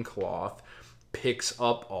loincloth picks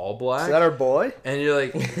up All Black. Is that our boy? And you're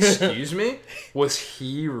like, excuse me? Was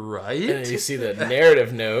he right? And you see the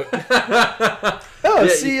narrative note. Oh, Yeah,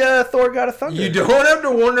 see, Thor God of Thunder. You don't have to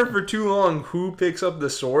wonder for too long who picks up the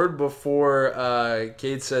sword before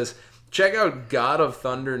Cade says, check out God of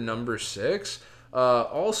Thunder number 6.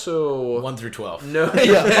 Also 1 through 12. no,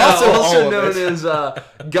 Yeah, also all of known it. as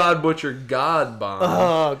God Butcher God Bomb.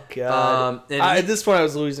 Oh god! and At this point, I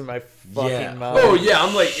was losing my fucking Yeah. mind. Oh yeah,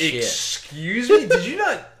 I'm like, Shit. excuse me, did you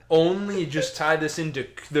not only just tie this into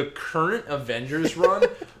the current Avengers run,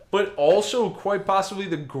 but also quite possibly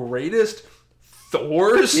the greatest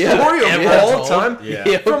Thor story of ever all told. time?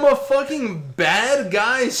 Yeah. From a fucking bad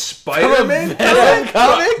guy Spider-Man Venom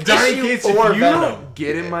comic? Donny Issue Cates, if 4 you Venom. don't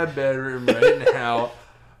get in my bedroom right now,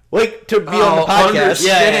 Like to be on I'll the podcast.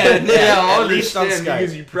 understand. Yeah, Yeah, I'll at least on understand Skype.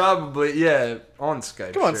 because you probably on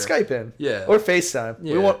Skype. Come on, sure. Skype in. Yeah. Or FaceTime.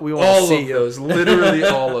 Yeah. We want all to see of you. those, literally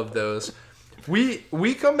all of those.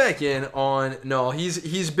 We come back in on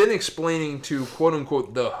he's been explaining to quote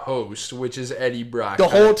unquote the host, which is Eddie Brock. The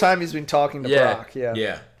whole time he's been talking to Yeah. Brock. Yeah.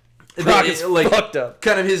 Yeah. Brock is fucked up.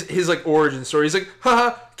 Kind of his like origin story. He's like,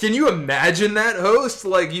 haha, can you imagine that host?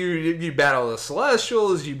 Like you battle the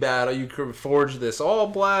Celestials, you could forge this all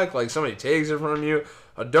black, like somebody takes it from you,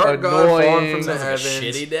 a dark god Annoying. falling from the Sounds like a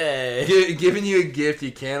heavens. shitty day. Giving you a gift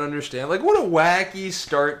you can't understand. Like, what a wacky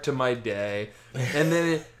start to my day.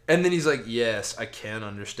 And then he's like, yes, I can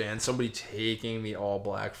understand somebody taking the all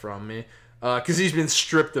black from me. Because he's been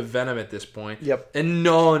stripped of Venom at this point. Yep. And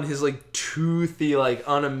Nolan, his like toothy, like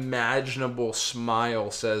unimaginable smile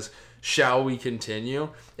says, shall we continue?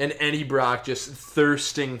 And Eddie Brock, just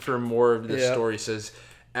thirsting for more of this Yeah. story, says,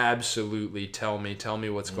 absolutely, tell me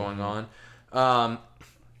what's going on.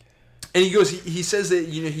 And he goes, he says that,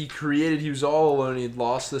 he was all alone, he had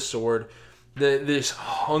lost the sword. This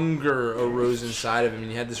hunger arose inside of him,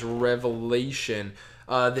 and he had this revelation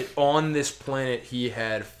that on this planet he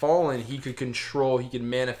had fallen, he could control, he could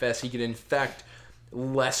manifest, he could infect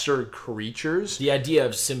lesser creatures. The idea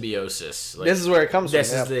of symbiosis. Like, This is where it comes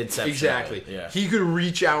this from. is the inception. Exactly. Of it. Yeah. He could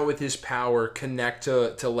reach out with his power, connect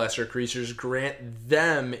to lesser creatures, grant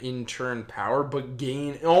them in turn power, but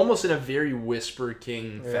gain, almost in a very Whisper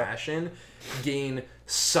King fashion, gain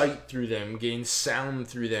sight through them, gain sound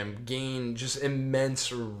through them, gain just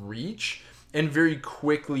immense reach. And very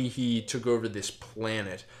quickly he took over this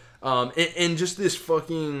planet. And just this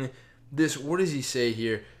fucking, what does he say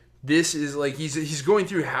here? This is like, he's going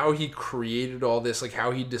through how he created all this, like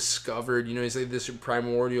how he discovered, he's like this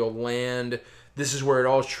primordial land. This is where it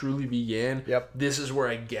all truly began. Yep. This is where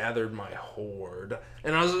I gathered my horde.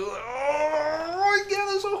 And I was like, oh, I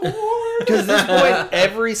gathered a horde. Because at this point,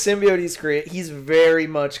 every symbiote he's created, he's very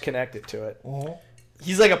much connected to it.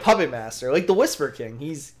 He's like a puppet master, like the Whisper King.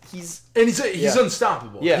 He's And he's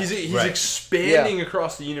unstoppable. Yeah. He's Right. expanding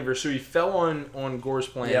across the universe. So he fell on Gore's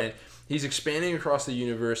planet. Yep. He's expanding across the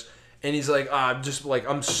universe, and he's like,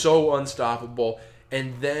 I'm so unstoppable.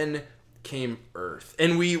 And then came Earth,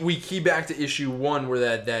 and we key back to issue 1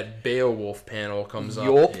 where that Beowulf panel comes up.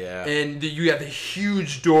 Yup. Yeah. And you have the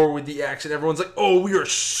huge door with the axe, and everyone's like, "Oh, we are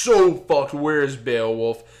so fucked. Where is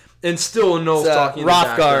Beowulf?" And still, Noel's talking. in the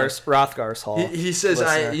background. Rothgar's Hall. He says,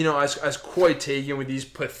 Listener. I was quite taken with these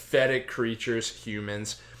pathetic creatures,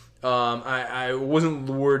 humans. I wasn't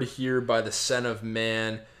lured here by the scent of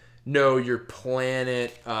man. No, your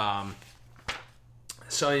planet.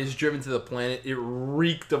 So he's driven to the planet. It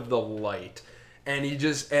reeked of the light, and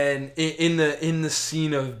in the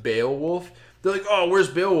scene of Beowulf, they're like, "Oh, where's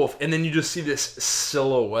Beowulf?" And then you just see this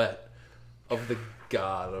silhouette of the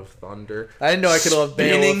god of thunder. I didn't know I could love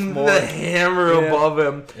Beowulf spinning more. the hammer Yeah. above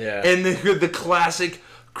him, Yeah. and the classic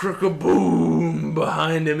crook-a-boom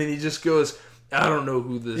behind him, and he just goes, "I don't know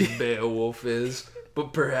who this Beowulf is,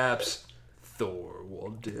 but perhaps Thor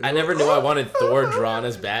will do." I never knew I wanted Thor drawn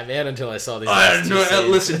as Batman until I saw these last two scenes.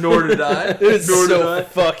 Listen, nor did I. It's Nor did so I.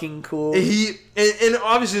 fucking cool. And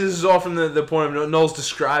obviously this is all from the point of Noel's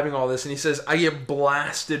describing all this, and he says, I get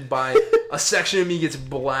blasted by, a section of me gets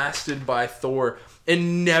blasted by Thor,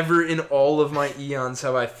 and never in all of my eons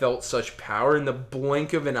have I felt such power. In the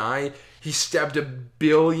blink of an eye, he stabbed 1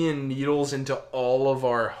 billion needles into all of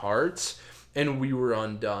our hearts, and we were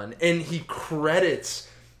undone. And he credits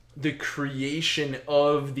the creation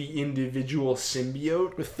of the individual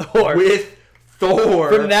symbiote With Thor.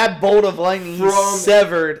 From that bolt of lightning, he From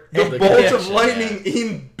severed the and- bolt connection, of lightning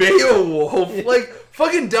in Beowulf. Like,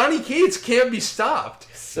 fucking Donny Cates can't be stopped.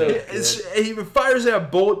 So He fires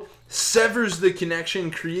that bolt, severs the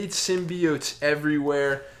connection, creates symbiotes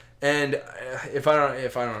everywhere. And if I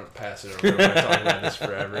don't pass it over, I'm going to talk about this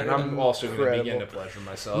forever. And I'm also going to begin to pleasure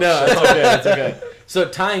myself. No, it's okay. It's okay. So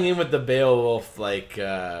tying in with the Beowulf, like,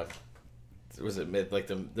 was it myth, like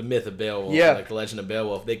the myth of Beowulf, Yeah. like the legend of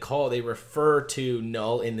Beowulf? They refer to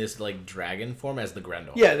Null in this like dragon form as the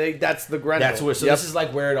Grendel. Yeah, that's the Grendel. That's where. So Yep. this is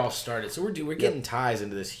like where it all started. So we're getting ties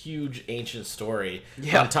into this huge ancient story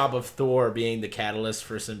Yeah. on top of Thor being the catalyst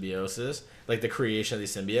for symbiosis. like the creation of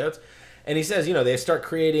these symbiotes. And he says, they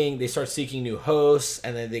start seeking new hosts,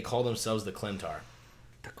 and then they call themselves the Clintar.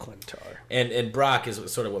 The Clintar. And Brock is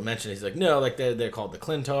sort of what mentioned. He's like, no, like they're called the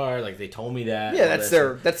Clintar. Like they told me that. Yeah, that's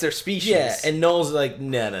their species. Yeah, and Noel's like,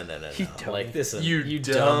 no. Like this is You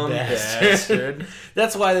dumb bastard.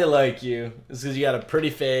 That's why they like you. It's because you got a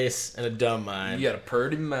pretty face and a dumb mind. You got a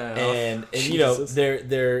purty mouth. And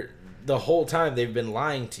they're the whole time they've been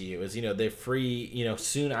lying to you. Is they're free.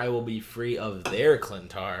 Soon I will be free of their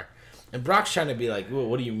Clintar. And Brock's trying to be like, well,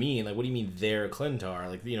 what do you mean? Like, what do you mean they're Clintar?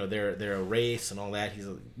 Like, they're a race and all that. He's,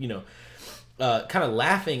 kind of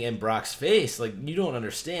laughing in Brock's face. Like, you don't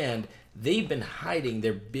understand. They've been hiding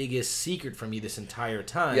their biggest secret from you this entire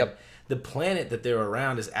time. Yep. The planet that they're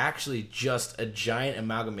around is actually just a giant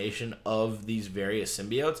amalgamation of these various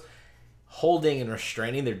symbiotes holding and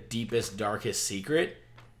restraining their deepest, darkest secret.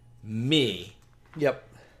 Me. Yep.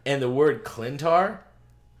 And the word Clintar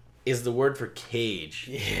is the word for cage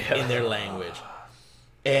in their language.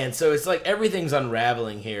 And so it's like everything's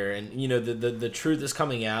unraveling here, and the truth is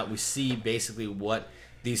coming out. We see basically what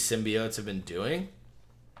these symbiotes have been doing.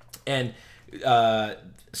 And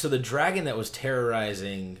so the dragon that was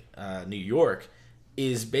terrorizing New York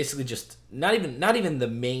is basically just not even the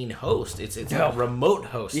main host. It's a remote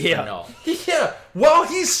host for Null. Yeah, while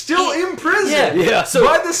he's still in prison. Yeah. So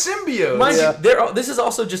by the symbiote. Mind you, this is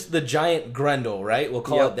also just the giant Grendel, right? We'll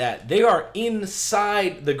call it that. They are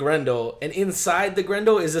inside the Grendel, and inside the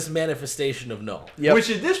Grendel is this manifestation of Null. Yep. Which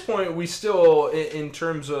at this point, we still, in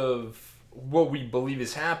terms of what we believe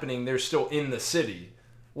is happening, they're still in the city.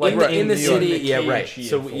 Like in the city, right.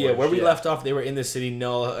 So where we left off, they were in the city.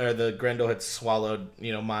 The Grendel had swallowed,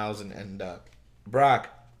 Miles and Brock.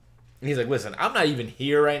 And he's like, "Listen, I'm not even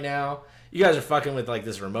here right now. You guys are fucking with like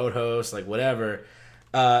this remote host, like whatever."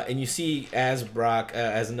 And you see as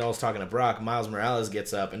Null's talking to Brock, Miles Morales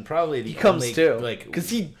gets up and probably he comes too, like because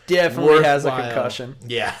he definitely has a concussion.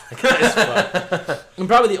 Yeah, and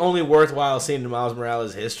probably the only worthwhile scene in Miles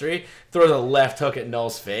Morales' history. Throws a left hook at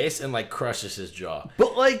Null's face and like crushes his jaw.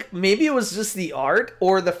 But like maybe it was just the art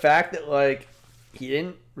or the fact that like he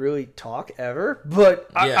didn't really talk ever. But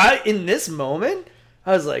I in this moment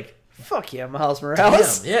I was like, fuck yeah, Miles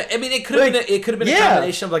Morales. Yeah, I mean, it could have been a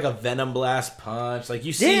combination of like a Venom Blast punch. Like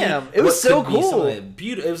you see, it was so cool.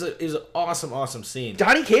 Beautiful. It was an awesome scene.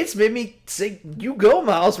 Donnie Cates made me say, "You go,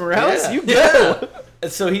 Miles Morales, you go."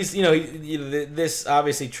 So he's, this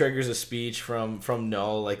obviously triggers a speech from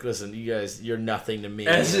Null. Like, listen, you guys, you're nothing to me.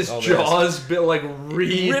 As his jaw's been like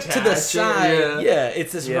ripped to the side. Yeah,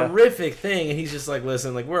 it's this horrific thing, and he's just like,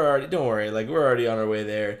 listen, like don't worry, like we're already on our way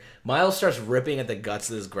there. Miles starts ripping at the guts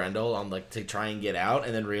of this Grendel on like to try and get out,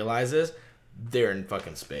 and then realizes they're in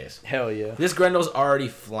fucking space. Hell yeah! This Grendel's already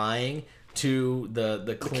flying to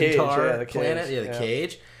the Clintar planet, the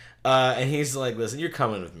cage. And he's like, listen, you're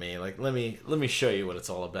coming with me. Like, let me show you what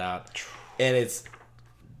it's all about. And it's,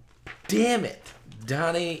 damn it,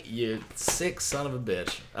 Donnie, you sick son of a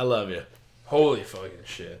bitch. I love you. Holy fucking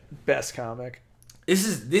shit. Best comic. This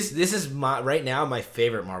is right now my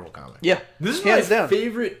favorite Marvel comic. Yeah, this is my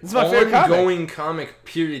favorite ongoing comic.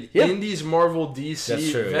 Period. Yeah. Indies, Marvel, DC.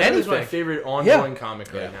 That's true. That is my favorite ongoing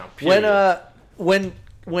comic right now. Period.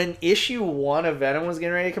 When issue 1 of Venom was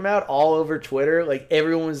getting ready to come out, all over Twitter, like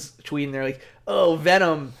everyone was tweeting, they're like, "Oh,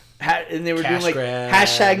 Venom," and they were doing like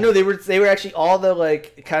hashtag. No, they were actually all the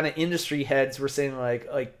like kind of industry heads were saying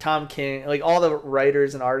like Tom King, like all the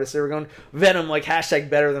writers and artists, they were going Venom like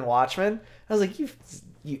hashtag better than Watchmen. I was like,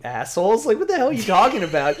 you assholes! Like, what the hell are you talking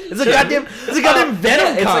about? It's a goddamn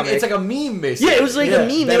Venom comic. It's like a meme, basically. Yeah, it was like a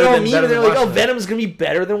meme. They were all meme, and they're like, "Oh, Venom's gonna be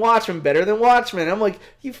better than Watchmen, better than Watchmen." And I'm like,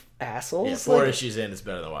 you assholes! Yeah, 4 issues in, it's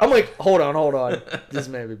better than Watchmen. I'm like, hold on. This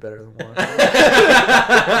may be better than Watchmen.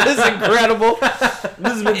 This is incredible.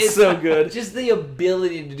 This has been so good. Just the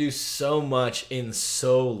ability to do so much in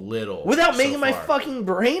so little, without making my fucking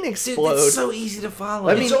brain explode. It's so easy to follow.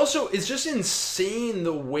 I mean, it's just insane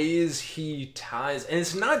the ways he ties, and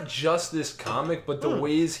it's not just this comic, but the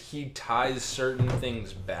ways he ties certain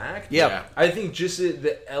things back. Yeah. I think just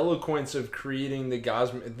the eloquence of creating the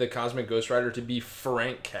Cosmic Ghost Rider to be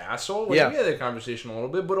Frank Castle. Like, we had that conversation a little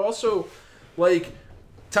bit, but also like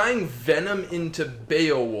tying Venom into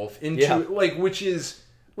Beowulf which is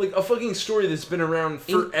like a fucking story that's been around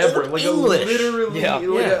forever, like English.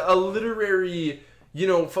 A literary,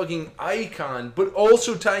 fucking icon, but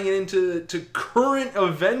also tying it into current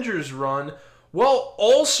Avengers run, while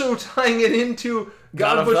also tying it into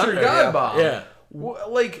God Butcher God Bomb. Yeah.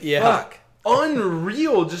 Fuck.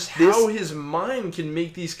 unreal just how his mind can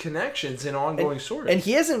make these connections in ongoing stories. And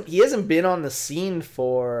he hasn't been on the scene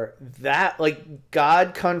for that, like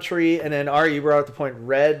God Country, and then Ari, you brought up the point,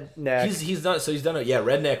 Redneck. He's done it. Yeah,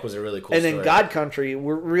 Redneck was a really cool and story. then God Country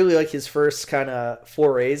were really like his first kind of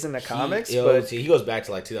forays into comics. But he goes back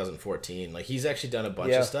to like 2014. Like he's actually done a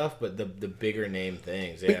bunch of stuff, but the bigger name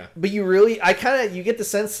things, yeah. But you really, you get the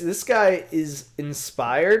sense this guy is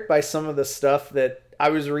inspired by some of the stuff that I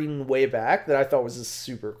was reading way back that I thought was just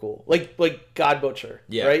super cool. Like God Butcher,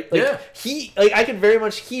 right? Like, I could very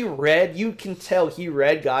much, you can tell he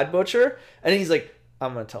read God Butcher, and he's like,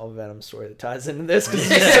 I'm going to tell a Venom story that ties into this because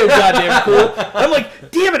it's so goddamn cool. I'm like,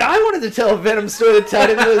 damn it, I wanted to tell a Venom story that tied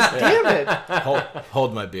into this. Damn it.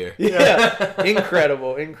 Hold my beer. Yeah.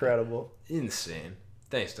 Incredible. Insane.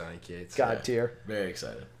 Thanks, Donny Cates. God tier. Very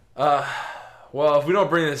excited. Well, if we don't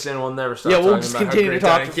bring this in, we'll never stop we'll talking just about continue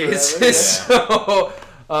how to great talk Donny Cates forever. is.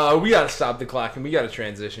 So we got to stop the clock and we got to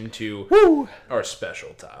transition to our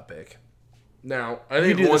special topic. Now, I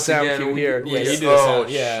think do the once sound again, cue here. Yeah, Yes. you do the sound.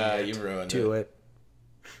 shit. Yeah, you ruined Do it,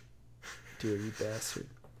 you bastard.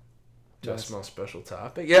 Do I smell special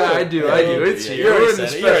topic? Yeah, I do. It's yeah, here. you already We're in the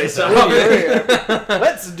said it, you special already topic.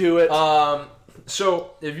 Let's do it.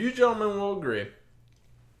 So, if you gentlemen will agree,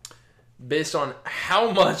 based on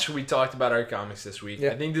how much we talked about our comics this week,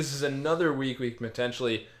 I think this is another week we can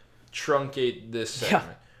potentially truncate this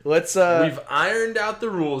segment. Let's We've ironed out the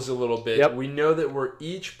rules a little bit. Yep. We know that we're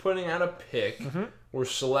each putting out a pick. We're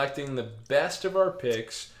selecting the best of our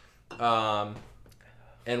picks, and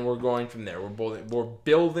we're going from there. We're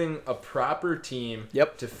building a proper team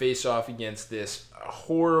to face off against this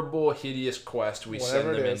horrible, hideous quest we send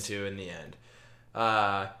them into in the end.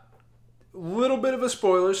 Little bit of a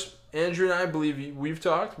spoilers. Andrew and I believe we've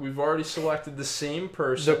talked. We've already selected the same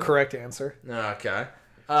person. the correct answer. Okay.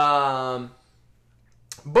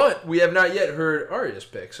 But we have not yet heard Arya's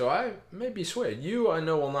pick, so I may be swayed. You, I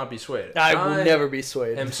know, will not be swayed. I will never be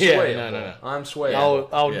swayed. am swayed. no. I'm swayed. I'll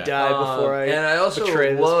die before I and I also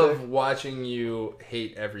betray this love pick. watching you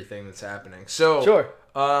hate everything that's happening. So Sure.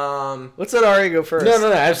 Let's let Ari go first.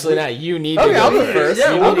 No, absolutely not. You need to Okay, go I'll go first. first.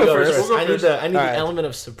 Yeah, You we'll need to go first. We'll go I need first. the Alright. element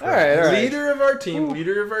of surprise. All right. Leader of our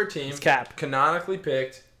team, It's Cap. canonically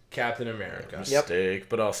picked Captain America. Mistake,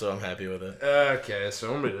 but also I'm happy with it. Okay,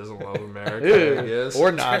 somebody doesn't love America, I guess.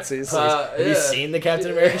 Or Nazis. Have you yeah. seen the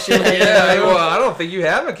Captain America shield? Yeah, well, I don't think you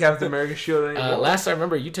have a Captain America shield anymore. Last I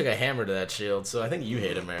remember, you took a hammer to that shield, so I think you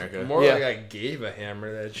hate America. More Yeah. like I gave a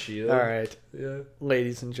hammer to that shield. All right, Yeah.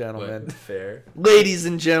 ladies and gentlemen. But fair. Ladies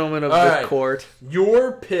and gentlemen of All the right. court.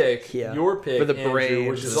 Your pick. Yeah. Your pick For the Andrew, Braves.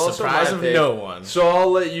 which It's is a also surprise my of pick. no one. So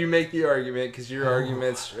I'll let you make the argument because your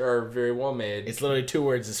arguments are very well made. It's literally 2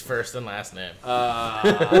 words: his first and last name.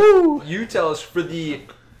 You tell us for the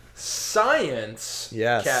science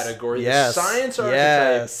Yes. category, Yes. the science archetype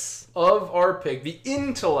Yes. of our pick, the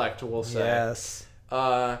intellect, we'll say. Yes.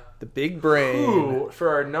 Uh, The big brain. who, for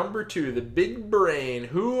our number 2, the big brain,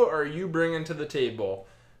 who are you bringing to the table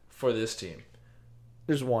for this team?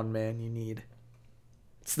 There's one man you need.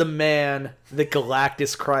 It's the man that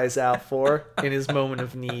Galactus cries out for in his moment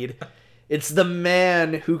of need. It's the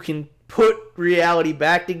man who can put reality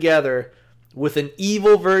back together with an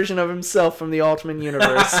evil version of himself from the Ultimate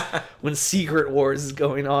Universe when Secret Wars is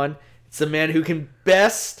going on. It's the man who can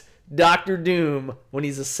best Doctor Doom when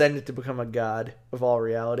he's ascended to become a god of all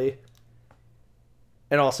reality.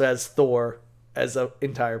 And also has Thor as an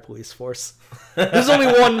entire police force. There's only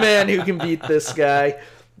one man who can beat this guy.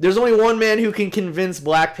 There's only one man who can convince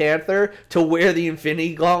Black Panther to wear the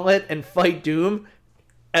Infinity Gauntlet and fight Doom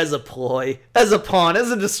as a ploy, as a pawn, as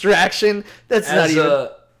a distraction. That's not As even...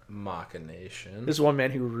 a machination. There's one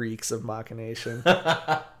man who reeks of machination.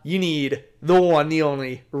 You need the one, the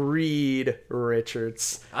only, Reed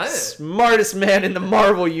Richards. Smartest man in the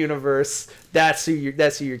Marvel universe. That's who you're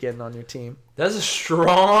getting on your team. That's a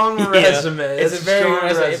strong resume. It's That's a very strong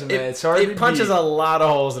good resume. It's hard to It punches beat. a lot of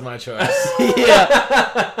holes in my choice.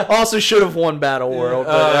 Yeah. Also should have won Battle World.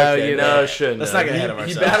 But, Okay, you no, know. shouldn't. Let's have. not get ahead of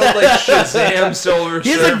He ourselves. battled like Shazam, Silver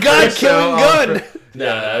He's Surfer. a god-killing gun.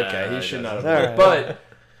 No, okay, he should not have. All won. right. But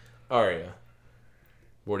Arya,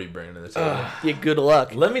 what are you bringing to the table? Yeah, good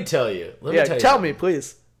luck. Let me tell you. Tell me,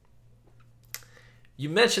 please. You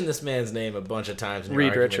mentioned this man's name a bunch of times in your Reed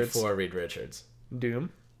argument Richards. for Reed Richards.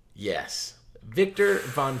 Doom. Yes. Victor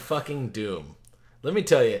Von fucking Doom. Let me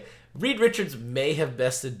tell you, Reed Richards may have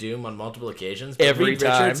bested Doom on multiple occasions, but Every Reed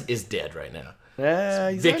time. Richards is dead right now.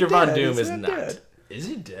 He's Victor not Von dead. Doom He's is not. dead. Is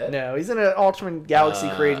he dead? No, he's in an alternate galaxy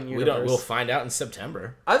creating universe. We'll find out in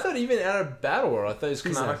September. I thought even out of Battleworld, I thought he was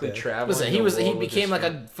canonically not dead. traveling. Listen, he became like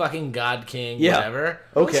a fucking god king, Yeah. whatever.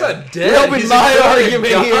 Okay. He's not dead. You're helping He's my a fucking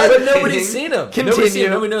argument god here. But nobody's king. seen him. Continue. Nobody's seen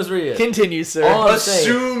him. Nobody knows where he is. Continue, sir. All I'm saying,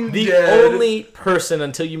 Assume the dead. only person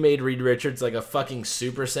until you made Reed Richards like a fucking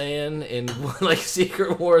Super Saiyan in like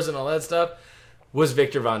Secret Wars and all that stuff was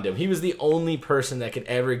Victor Von Doom. He was the only person that could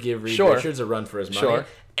ever give Reed Sure. Richards a run for his money. Sure.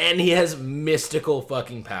 And he has mystical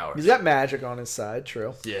fucking powers. He's got magic on his side,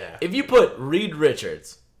 true. Yeah. If you put Reed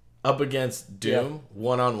Richards up against Doom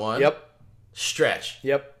one-on-one, Yep. stretch,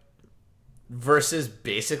 Yep. versus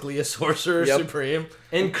basically a Sorcerer Yep. Supreme,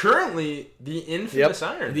 And currently, the infamous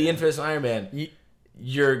Iron the Man. infamous Iron Man,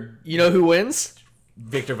 you're You know who wins?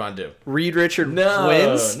 Victor Von Doom. Reed Richards No,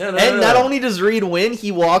 wins. no, And not no. only does Reed win,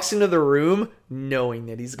 he walks into the room knowing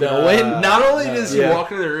that he's going to win. Not only does he Yeah. walk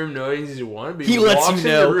into the room knowing he's won, but He he lets walks you into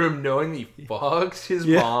know. the room knowing he fucks his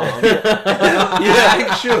Yeah. mom. He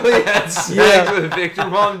actually had sex Yeah. with Victor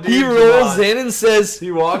Von Doom's He rolls mom. in and says,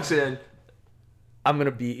 He walks in. I'm going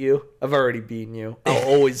to beat you. I've already beaten you. I'll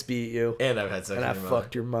always beat you. And I've had sex And I with your mother.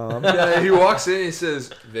 fucked your mom. He walks in and he says,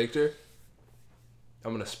 Victor,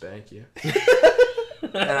 I'm going to spank you.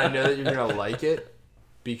 And I know that you're going to like it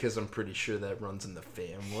because I'm pretty sure that runs in the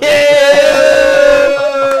family.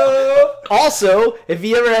 Also, if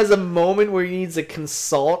he ever has a moment where he needs to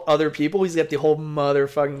consult other people, he's got the whole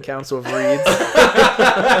motherfucking council of Reeds.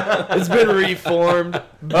 It's been reformed.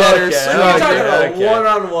 Better, Okay. We're stronger. talking about Okay.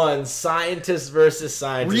 one-on-one, scientist versus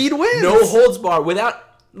scientist. Reed wins. No holds bar. Without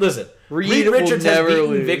listen, Reed Reed will Richards has never beaten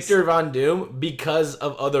lose. Victor Von Doom because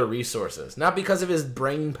of other resources, not because of his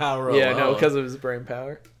brain power Yeah, alone. no, because of his brain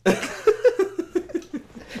power.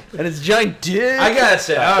 And his giant dick. I got to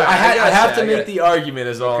say, all right, I have to I make gotta- the argument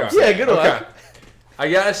as well. Okay. Yeah, good luck. Okay.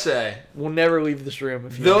 I got to say, We'll never leave this room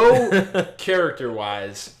if you though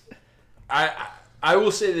character-wise, I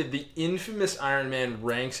will say that the infamous Iron Man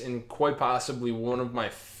ranks in quite possibly one of my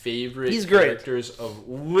favorite He's great. characters of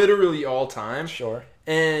literally all time. Sure.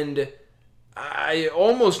 And I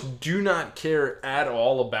almost do not care at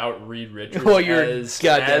all about Reed Richards Well, you're as a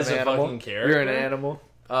goddamn a animal. fucking character. You're an animal.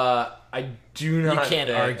 I do not. can't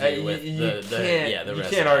think- argue with you the you resume.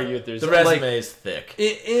 can't argue with there's The resume like, is thick.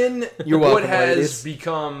 in You're what welcome, has ladies.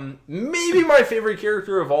 become maybe my favorite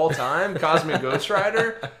character of all time, Cosmic Ghost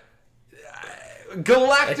Rider.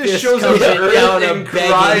 Galactus This shows up comes to Earth down to and begging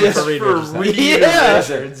cries for Reed for Richards. Reed Yeah.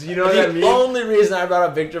 Richards. You know what The I mean? only reason I brought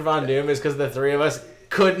up Victor Von Doom is because the three of us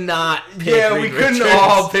could not pick Yeah, Reed we couldn't Richards.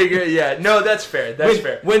 all figure it. Yeah, no, that's fair. That's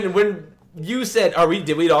fair. When you said,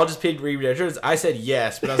 did we all just pick Reed Richards? I said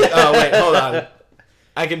yes, but I was like, oh wait, hold on.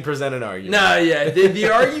 I can present an argument. No, yeah, the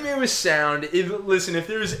argument was sound. Listen, if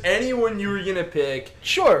there was anyone you were gonna pick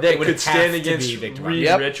Sure. that would could have stand to against be Victor Von Reed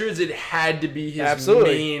Yep. Richards, it had to be his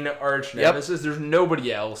Absolutely. main arch Yep. nemesis. There's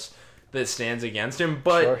nobody else that stands against him,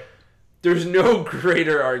 but Sure. there's no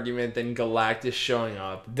greater argument than Galactus showing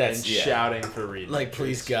up That's- and yeah. shouting for Reed. Like,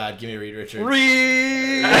 please God, give me Reed Richards.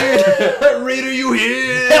 Reed! Reed, are you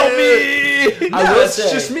here? Help me! No, I will it's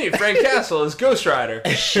say- just me, Frank Castle, as Ghost Rider.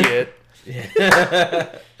 Shit.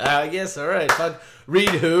 I guess, all right. Fuck. Reed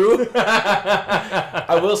who?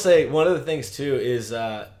 I will say, one of the things, too, is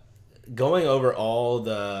going over all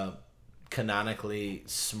the canonically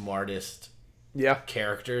smartest Yeah.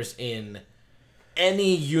 characters in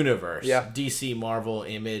any universe. Yeah. DC, Marvel,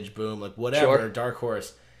 Image, Boom, like whatever, Sure. Dark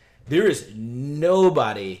Horse. There is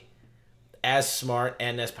nobody as smart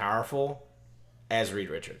and as powerful as Reed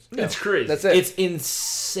Richards. It's crazy. That's it. It's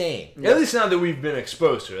insane. At least now that we've been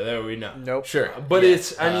exposed to it, that we know. Nope. Sure. But Yeah.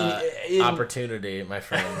 it's, I mean, in, opportunity, my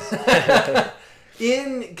friends.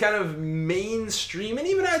 in kind of mainstream, and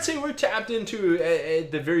even I'd say we're tapped into,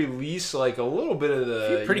 at the very least, like a little bit of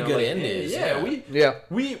the Pretty good like, indies, Yeah, yeah.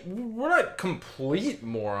 we're not complete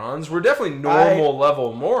morons. We're definitely normal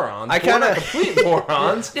level morons. I but we're not kinda- complete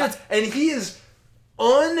morons. And he is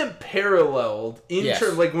unparalleled in Yes.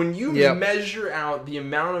 terms, like when you Yep. measure out the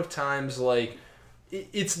amount of times, like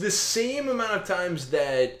it's the same amount of times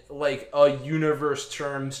that like a universe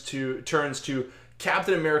turns to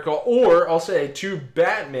Captain America, or I'll say to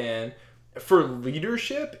Batman for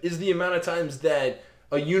leadership, is the amount of times that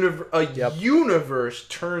a universe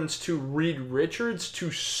turns to Reed Richards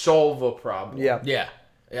to solve a problem. Yeah. Yeah,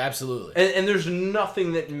 absolutely. And there's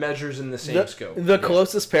nothing that measures in the same scope. The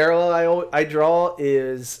closest parallel I draw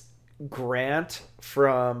is Grant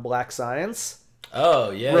from Black Science.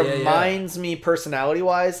 Oh, yeah, Reminds me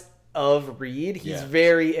personality-wise of Reed. He's Yeah.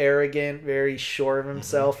 very arrogant, very sure of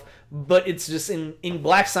himself. But it's just in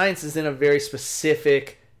Black Science is in a very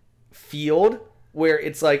specific field where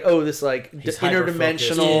it's like, oh, this like He's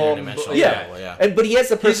interdimensional, interdimensional yeah. level, yeah. And but he has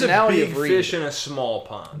the He's a personality big of Reed. fish in a small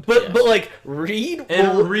pond. But like Reed,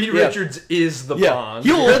 And Reed yeah. Richards is the Yeah, pond.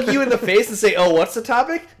 he'll look you in the face and say, "Oh, what's the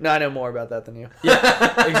topic?" No, I know more about that than you.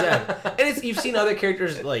 Yeah, exactly. And it's, you've seen other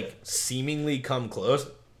characters like seemingly come close,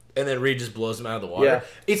 and then Reed just blows them out of the water. Yeah.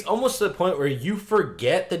 It's almost to the point where you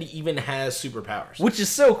forget that he even has superpowers. Which is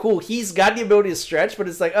so cool. He's got the ability to stretch, but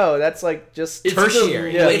it's like, oh, that's like just It's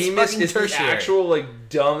tertiary. The Yeah. It's lamest, fucking it's the tertiary. actual like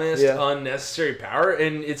dumbest, Yeah. unnecessary power,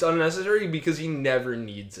 and it's unnecessary because he never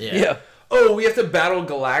needs it. Yeah. yeah. Oh, we have to battle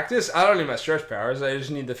Galactus? I don't need my stretch powers. I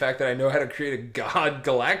just need the fact that I know how to create a god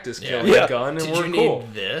Galactus killing Yeah. gun, and Did we're you cool.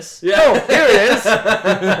 need this? Yeah. Oh, here it is.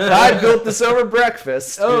 I built this over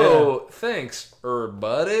breakfast. Oh, thanks,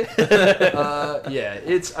 buddy. Yeah,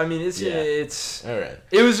 it's. I mean, it's. Yeah. It's. All right.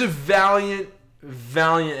 It was a valiant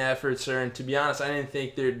effort, sir. And to be honest, I didn't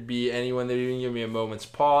think there'd be anyone that would even give me a moment's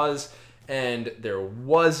pause, and there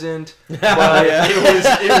wasn't. But Yeah.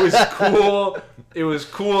 it was cool. It was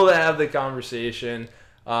cool to have the conversation,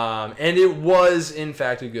 and it was in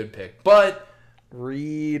fact a good pick. But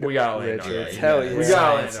Reed we gotta land on Richards. it. Hell yeah. we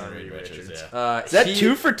gotta land Science on and Reed Reed Richards. Richards, Is that He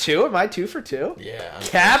 2 for 2? Am I 2 for 2? Yeah.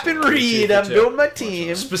 Cap and Reed. for I'm 2. building my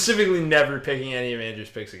team. Specifically, never picking any of Andrew's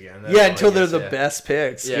picks again. That's Yeah, all I until they're guess, the yeah. best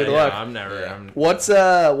picks. Yeah, Good yeah, luck. I'm never. Yeah. I'm, What's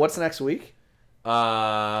next week?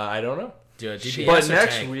 I don't know. Do a GPS But or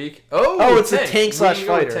next tank? week. Oh, it's a tank We slash can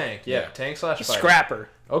go with fighter. Tank. Yeah, Yeah. tank slash fighter. Scrapper.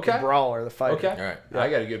 Okay. The brawler, the fighter. Okay. All right. I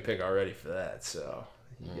got a good pick already for that, so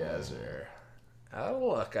you guys are out of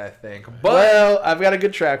luck, I think. But Well, I've got a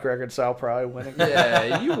good track record, so I'll probably win it.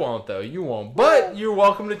 yeah, you won't though. You won't. But you're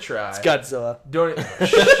welcome to try. It's Godzilla. Don't.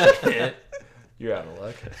 Shit. You're out of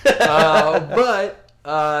luck. But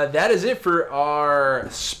that is it for our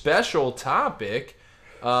special topic.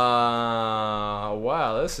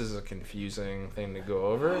 Wow, this is a confusing thing to go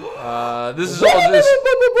over. This is all just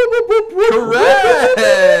correct.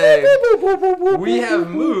 We have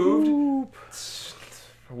moved.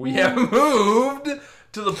 We have moved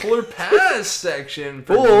to the Polar Pass section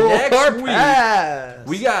for Full next car week. pass.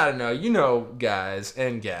 We gotta know, guys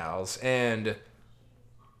and gals, and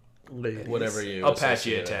Ladies. Whatever you Apache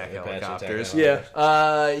associate attack it. Apache helicopters. attack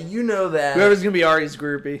Yeah. you know that. Whoever's gonna be Ari's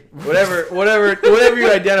groupie, whatever you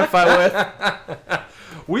identify with.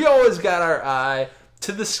 We always got our eye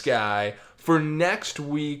to the sky for next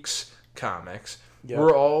week's comics. Yep.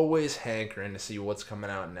 We're always hankering to see what's coming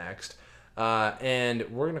out next. And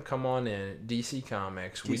we're going to come on in. DC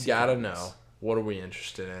Comics. We DC got to Comics. know, what are we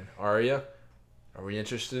interested in? Are we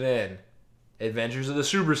interested in Adventures of the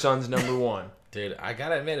Super Sons #1? Dude, I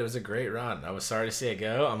gotta admit, it was a great run. I was sorry to see it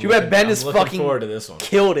go. I'm Too bad looking- Bendis I'm looking fucking forward to this one.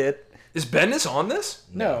 Killed it. Is Bendis on this?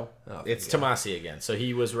 No. Oh, It's thank Tomasi again. So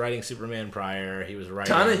he was writing Superman prior. He was God.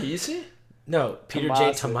 writing Ta-Nehisi? No, Peter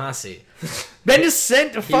J. Tomasi. Bendis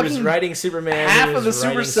sent a He was fucking writing Superman. half he of the was Super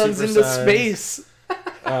writing Sons Super into Sons. space.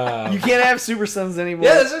 You can't have Super Sons anymore.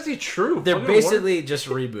 Yeah, that's actually true. They're Fucking basically just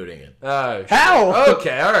rebooting it. Oh, How? shit.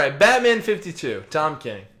 Okay, all right. Batman 52. Tom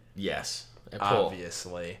King. Yes. And pull.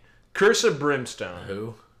 Obviously. Curse of Brimstone.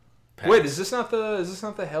 Who? Wait, is this not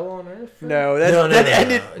the Hell on Earth? No, that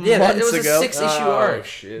ended Yeah, months it was ago. a 6-issue Oh, arc.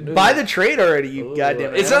 shit. Buy the trade already, you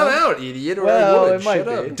goddamn It's animal. not out, idiot. Or Well, I would. it might Shut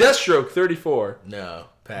up. be. Deathstroke 34. No,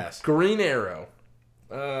 pass. Green Arrow.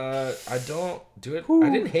 I don't do it. I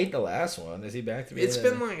didn't hate the last one. Is he back to me? It's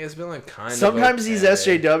been like kind Sometimes of. he's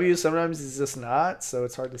SJW, sometimes he's just not, so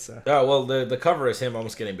it's hard to say. Oh well, the cover is him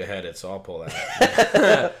almost getting beheaded, so I'll pull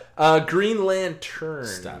that. Green Lantern.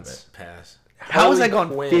 Stop it. Pass. How has Harley that gone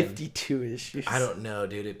Quinn. 52 issues? I don't know,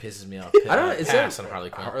 dude. It pisses me off. I don't know. Is pass that on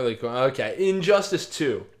Harley Quinn. Harley Quinn. Okay. Injustice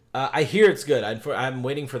 2. I hear it's good. I'm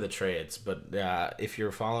waiting for the trades, but if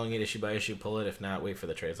you're following it issue by issue, pull it. If not, wait for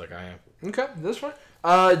the trades like I am. Okay, this one.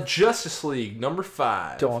 Justice League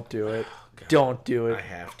 #5. Don't do it. God. Don't do I it.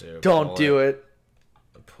 have to. Don't do it.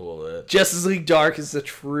 Pull it. Justice League Dark is the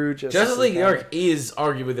true Justice League comic. Dark is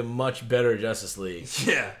arguably the much better Justice League.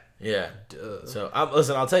 Yeah. Yeah. So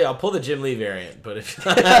listen, I'll tell you, I'll pull the Jim Lee variant, but if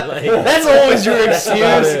like, That's always your about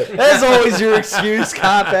excuse. it. That's always your excuse.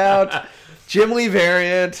 Cop out. Jim Lee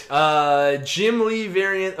variant. Jim Lee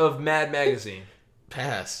variant of Mad Magazine.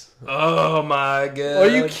 pass. Oh my god. Are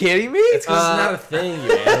you kidding me? It's because it's not a thing,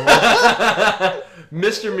 you animal.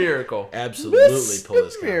 Mr. Miracle. Absolutely pull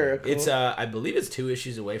this Mr. comic. Miracle. It's I believe it's 2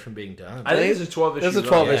 issues away from being done. I think it's a 12 issue. It's a run.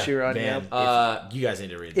 12 Yeah, issue run, man, yeah. you guys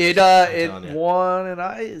need to read It this. I'm telling it you. won an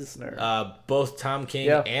Eisner. Both Tom King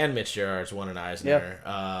Yeah. and Mitch Gerards won an Eisner.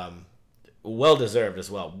 Well deserved as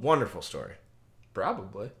well. Wonderful story.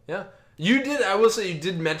 Probably. Yeah. You did. I will say you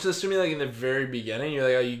did mention this to me like in the very beginning. You're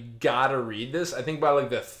like, oh, you gotta read this. I think by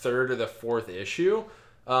like the 3rd or the 4th issue,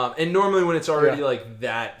 And normally when it's already Yeah. like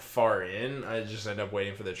that far in, I just end up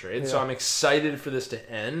waiting for the trade. So Yeah. I'm excited for this to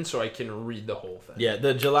end so I can read the whole thing. Yeah,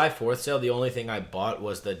 the July 4th sale, the only thing I bought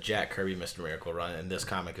was the Jack Kirby Mr. Miracle run, and this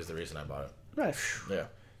comic is the reason I bought it. Nice. Yeah.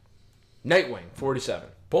 Nightwing, 47.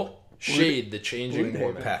 Pull. Shade, the Changing Blue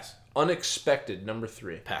Woman. Pass. Unexpected, number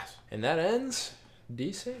 3. Pass. And that ends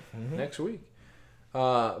DC next week.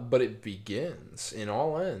 But it begins, in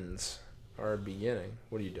all ends are beginning.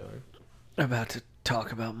 What are you doing? About to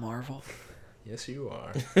talk about Marvel. Yes, you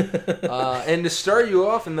are. And to start you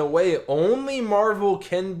off in the way only Marvel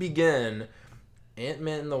can begin,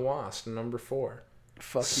 Ant-Man and the Wasp, number 4.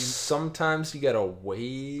 Fuck you. Sometimes you gotta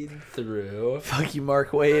wade through. Fuck you,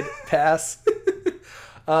 Mark Wade. Pass.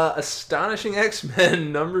 Astonishing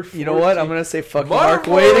X-Men, number 14. You know what? I'm going to say fuck you, Mark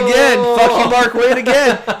Marvel! Wade again. Fuck you, Mark Wade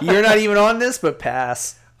again. You're not even on this, but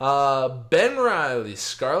pass. Ben Reilly,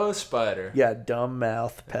 Scarlet Spider. Yeah, dumb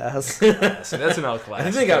mouth. Pass. So that's an L class. I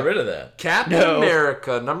think they got rid of that. Captain No.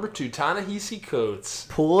 America, number 2, Ta-Nehisi Coates.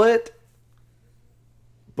 Pull it,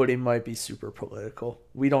 but it might be super political.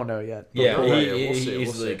 We don't know yet. But Yeah, pull we'll it. see, we'll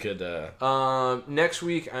easily see. could. Next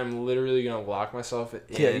week, I'm literally gonna lock myself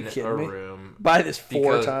Yeah, in you kidding a me? room. Buy this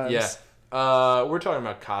four because- times. Yeah. We're talking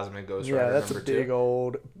about Cosmic Ghost Rider. Yeah, that's a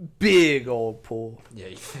number big old pull. 2. Yeah,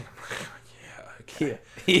 you think? Yeah.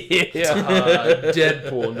 Okay. Yeah.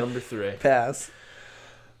 Deadpool, number 3. Pass.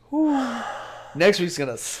 Whew. Next week's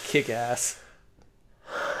gonna kick ass.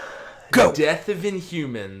 Go. Death of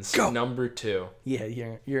Inhumans, Go. number 2. Yeah,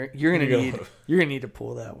 you're gonna need to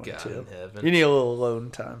pull that one God too. in heaven. You need a little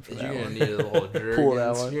alone time for You're that gonna one. need a little Jurgens. Pull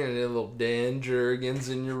that one. You're gonna need a little Dan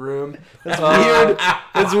Jurgens in your room. That's weird.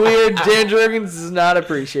 It's weird. Dan Jurgens does not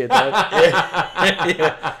appreciate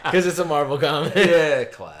that. Because it's a Marvel comic. Yeah,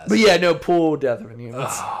 class. But yeah, no, pull Death of Inhumans,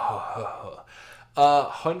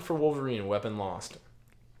 Hunt for Wolverine, Weapon Lost.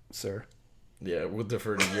 sir. Yeah, we'll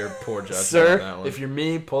defer to your poor judgment Sir, on that one. If you're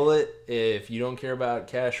me, pull it. If you don't care about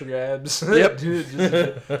cash grabs, Yep. just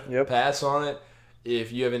Yep. pass on it.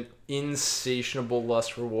 If you have an insatiable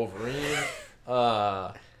lust for Wolverine,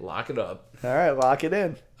 lock it up. All right, lock it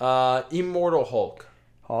in. Immortal Hulk.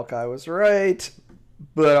 Hawkeye was right,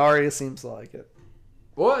 but Arya seems to like it.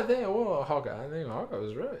 I think Hawkeye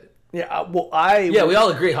was right. Yeah, yeah, we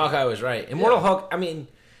all agree Hawkeye was right. Immortal Hulk, I mean,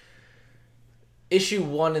 issue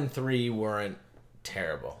 1 and 3 weren't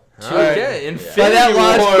terrible. Okay, By Infinity that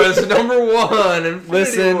logic- Wars number 1. Infinity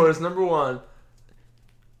Listen. Wars number 1.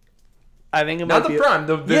 I think it Not might the be. prime.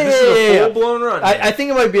 Yeah, This is a yeah. full blown run. I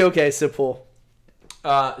think it might be okay. So pull.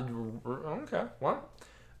 Okay. Well.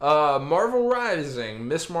 Marvel Rising,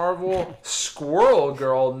 Miss Marvel, Squirrel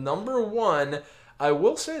Girl, number 1. I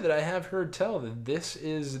will say that I have heard tell that this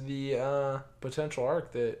is the potential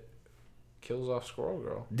arc that kills off Squirrel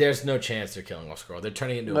Girl. There's no chance they're killing off Squirrel. They're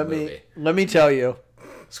turning it into a movie. Let me tell you.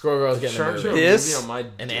 Squirrel Girl's getting a Sharks are movie. This- movie on my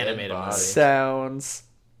An dead animated body. movie. Sounds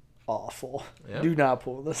awful. Yep. Do not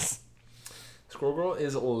pull this. Squirrel Girl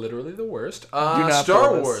is literally the worst. not Star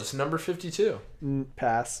pull this. Wars, number 52.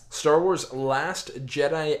 Pass. Star Wars Last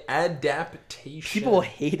Jedi adaptation. People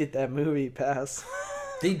hated that movie. Pass.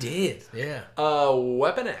 They did. Yeah.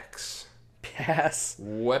 Weapon X. Pass.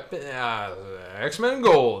 X-Men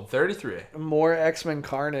Gold, 33. More X-Men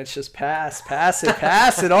Carnage. Just pass. Pass it.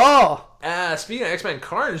 Pass it all. Speaking of X-Men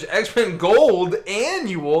Carnage, X-Men Gold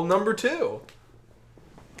Annual, number 2.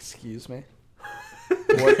 Excuse me.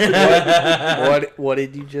 What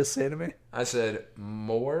did you just say to me? I said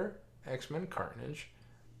more X-Men Carnage,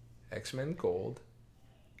 X-Men Gold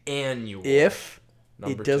Annual. If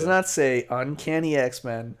number it does 2. not say Uncanny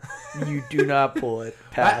X-Men, you do not pull it.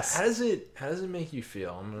 Pass. How does it make you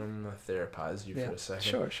feel? I'm gonna therapize you for a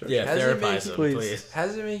second. Sure. Yeah, How does it therapize make- them, please. please. How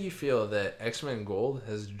does it make you feel that X-Men Gold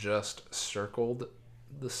has just circled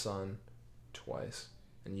the sun twice,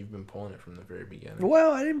 and you've been pulling it from the very beginning?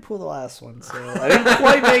 Well, I didn't pull the last one, so I didn't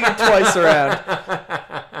quite make it twice around.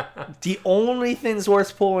 The only things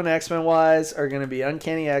worth pulling X-Men wise are going to be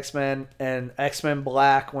Uncanny X-Men and X-Men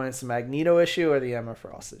Black when it's the Magneto issue or the Emma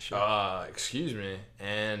Frost issue. Excuse me,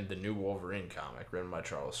 and the new Wolverine comic written by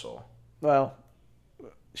Charles Soule. Well,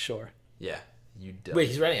 sure. Yeah, you don't. Wait,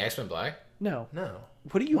 he's writing X-Men Black? No. No.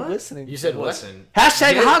 What are you listening to? You said what? Listen.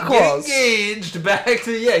 Hashtag Hot Claws. Get engaged back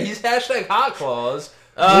to he's hashtag Hot Claws.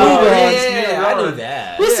 Oh, yeah, I knew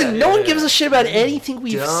that. Listen, Yeah, no one yeah. gives a shit about anything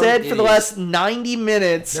we've Dumb said for the idiot. last 90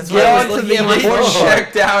 minutes. That's Get why I was on to looking the at my important phone. shit.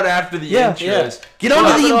 Checked out after the Yeah, intros. Get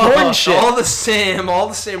on to the important shit. All the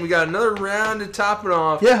same. We got another round to top it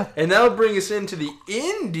off. Yeah. And that'll bring us into the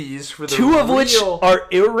indies for the Two of which real- are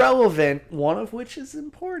irrelevant, one of which is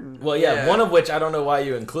important. Well, yeah, Yeah. one of which I don't know why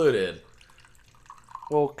you included.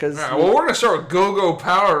 Well, because All right, well, we're gonna start with Go-Go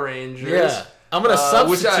Power Rangers. Yeah. I'm gonna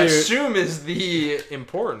which I substitute. assume is the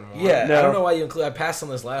important one. Yeah, No. I don't know why you include. I passed on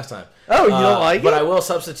this last time. Oh, you don't like but it? I will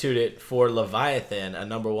substitute it for Leviathan, a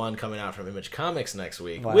 #1 coming out from Image Comics next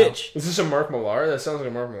week. Wow. Which Is this a Mark Millar? That sounds like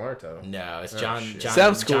a Mark Millar title. no, it's Oh, John shit.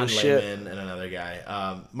 Sounds cool John as shit. Layman and another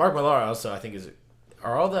guy. Mark Millar also I think is.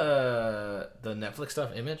 Are all the Netflix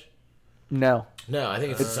stuff Image? No. No, I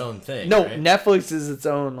think it's its own thing. No, right? Netflix is its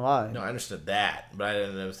own line. No, I understood that, but I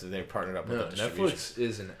didn't know that they partnered up with No, a distribution. Netflix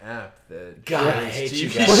is an app that. God, I creates hate you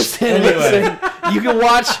TV guys. Listen, Anyway. listen. You can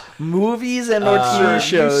watch movies and or Sir, TV have you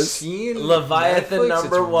shows. seen Leviathan Netflix?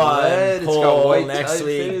 It's #1 red, it's got poll white next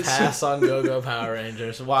week. typeface. Pass on Go-Go Power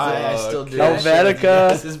Rangers. Why I still do Helvetica. that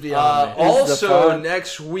shit. This is beyond me. Is the Also, fun.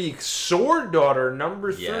 next week, Sword Daughter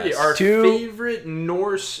 #3, Yes. our Two- favorite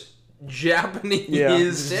Norse Japanese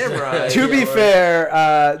Yeah. samurai. To be Yeah,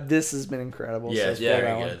 fair, this has been incredible. Yeah, so it's it's been very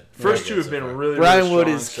that one. good. First Very two good have so been far. really, Brian really Wood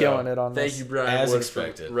strong, is killing it on Thank this. you, Brian As Wood,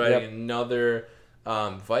 expected. for writing Yep. another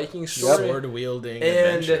Viking story. Sword-wielding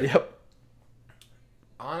And- adventure. Yep.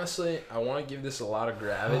 Honestly, I want to give this a lot of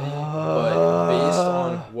gravity, but based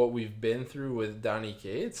on what we've been through with Donny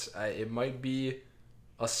Cates, it might be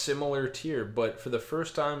a similar tier. But for the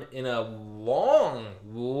first time in a long,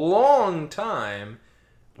 long time,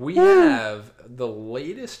 we have the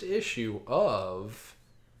latest issue of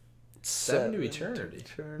Seven to Eternity.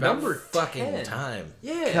 Number fucking 10. time.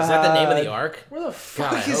 Yeah. Is that the name of the God. arc? Where the fuck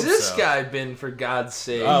God, I has hope this so. guy been, for God's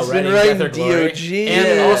sake? Oh, He's been writing writing Death or Glory. DOG.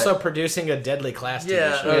 And Yeah. also producing a Deadly Class TV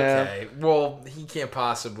Yeah, show. okay. Well, he can't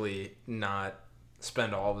possibly not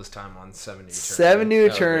spend all of his time on Seven to Eternity. Seven to That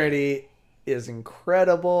was Eternity is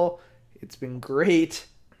incredible. It's been great.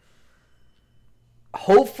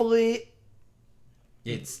 Hopefully,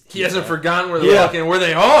 He hasn't forgotten where Yeah. where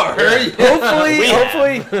they are.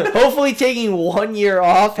 hopefully taking 1 year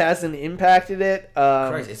off hasn't impacted it.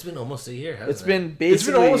 Christ, it's been almost a year, hasn't It's it? been It's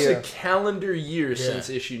basically been almost a a year. calendar year since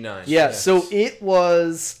issue 9. Yeah, Yes. so it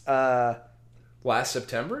was Last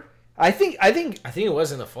September? I think I think it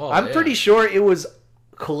was in the fall. I'm yeah. pretty sure it was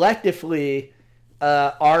collectively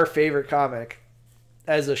our favorite comic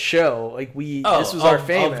as a show. Like this was our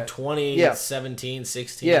favorite. Of 2017,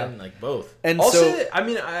 16, Yeah. like both. And I'll so say that, I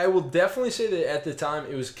mean, I will definitely say that at the time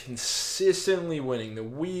it was consistently winning the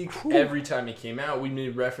week. Every time he came out, we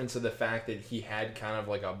made reference to the fact that he had kind of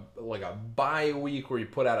like a bye week where he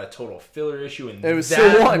put out a total filler issue, and It was that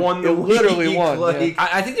so won. won the It literally week. won, Like, yeah.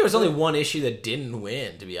 I think there was only one issue that didn't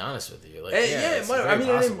win, to be honest with you. Like, yeah, it's it might, very I mean,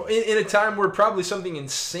 possible. in a time where probably something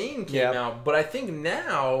insane came Yeah. out, but I think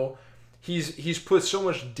now he's put so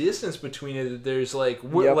much distance between it that there's like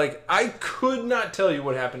Yep. like I could not tell you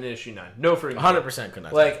what happened in issue 9. No freaking clue. 100% could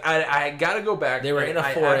not. Like I gotta go back. They were in a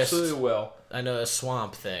I forest. absolutely will. I know a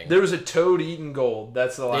swamp thing. There was a toad eating gold.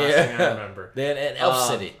 That's the last thing I remember. They had an Elf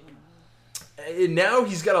Um, City. And now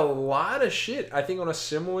he's got a lot of shit, I think, on a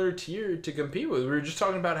similar tier to compete with. We were just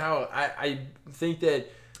talking about how I think that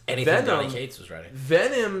Anything Donny Cates was writing.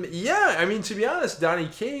 Venom, yeah. I mean, to be honest, Donny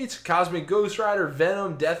Cates, Cosmic Ghost Rider,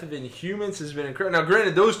 Venom, Death of Inhumans has been incredible. Now,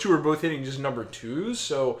 granted, those two are both hitting just number 2s,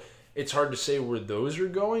 so it's hard to say where those are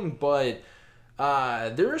going, but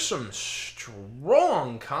there are some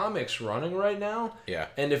strong comics running right now. Yeah.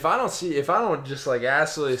 And if I don't just like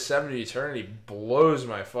absolutely 70 Eternity blows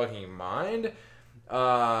my fucking mind,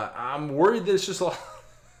 I'm worried that it's just a lot.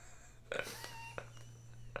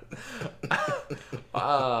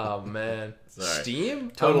 Oh man, Sorry.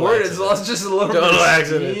 Steam. Total I'm worried accident. it's just a little Total bit of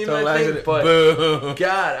accident. Steam, Total I think, accident. but Boom.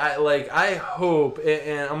 God, I hope,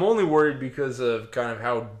 and I'm only worried because of kind of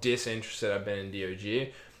how disinterested I've been in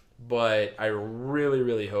DOG. But I really,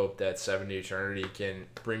 really hope that 70 Eternity can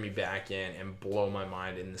bring me back in and blow my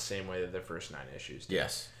mind in the same way that the first 9 issues did.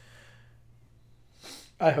 Yes.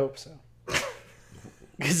 I hope so.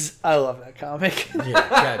 Because I love that comic. Yeah.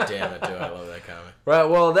 God damn it, do I love that comic. Right,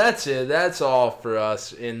 well, that's it. That's all for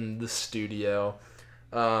us in the studio.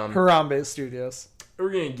 Harambe Studios.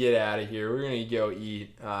 We're going to get out of here. We're going to go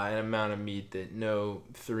eat an amount of meat that no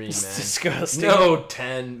 3 It's men, disgusting. no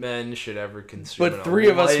 10 men should ever consume But in a 3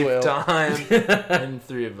 of us will. lifetime, and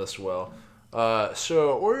 3 of us will.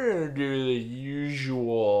 So we're going to do the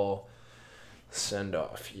usual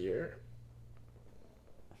send-off here.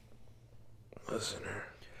 Listener,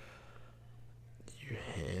 you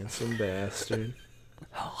handsome bastard.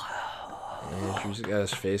 Andrew's got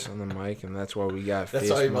his face on the mic, and that's why we got That's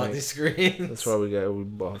face why you mic. bought these screens. That's why we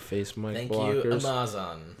bought face mic Thank blockers. you,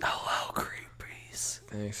 Amazon. Hello, Greenpeace.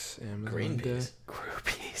 Thanks, Amazon. Green Day. peas.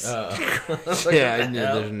 Groupies. Yeah, I knew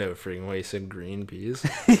there's no freaking way you said green peas.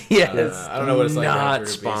 Yes. I don't know what it's like. Not Greenpeace.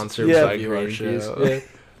 sponsored Yeah. by Review our Greenpeace. show. Yeah.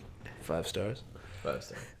 5 stars. 5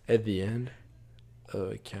 stars. At the end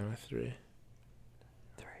of a count of 3.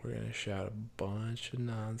 3, We're gonna shout a bunch of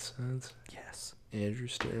nonsense. Yes. Andrew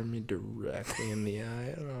staring me directly in the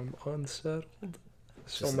eye, and I'm unsettled.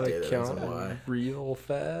 So Just I'm say gonna that count reason why. real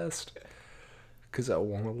fast, cause I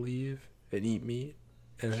want to leave and eat meat,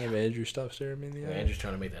 and have Andrew stop staring me in the eye. Andrew's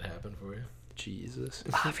trying to make that happen for you. Jesus.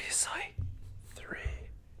 Obviously. 3,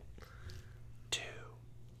 2,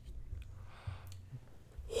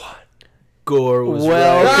 1. Gore was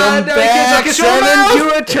Welcome God, back, okay, shut your Seven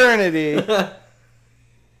to Eternity.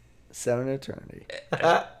 Seven to Eternity.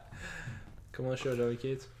 Come on, show Donny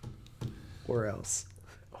Cates. Or else.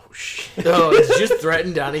 Oh shit. No, it's just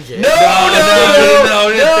threatened Donnie Cates. No,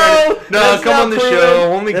 that's come not on the proven.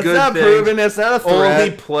 show. Only That's good not things. proven. That's not a threat.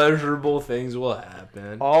 Only pleasurable things will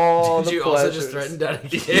happen. All Did the you also pleasures. just threaten Donnie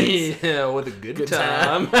Cates? Yeah, with a good Good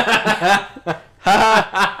time.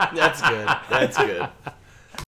 That's good. That's good.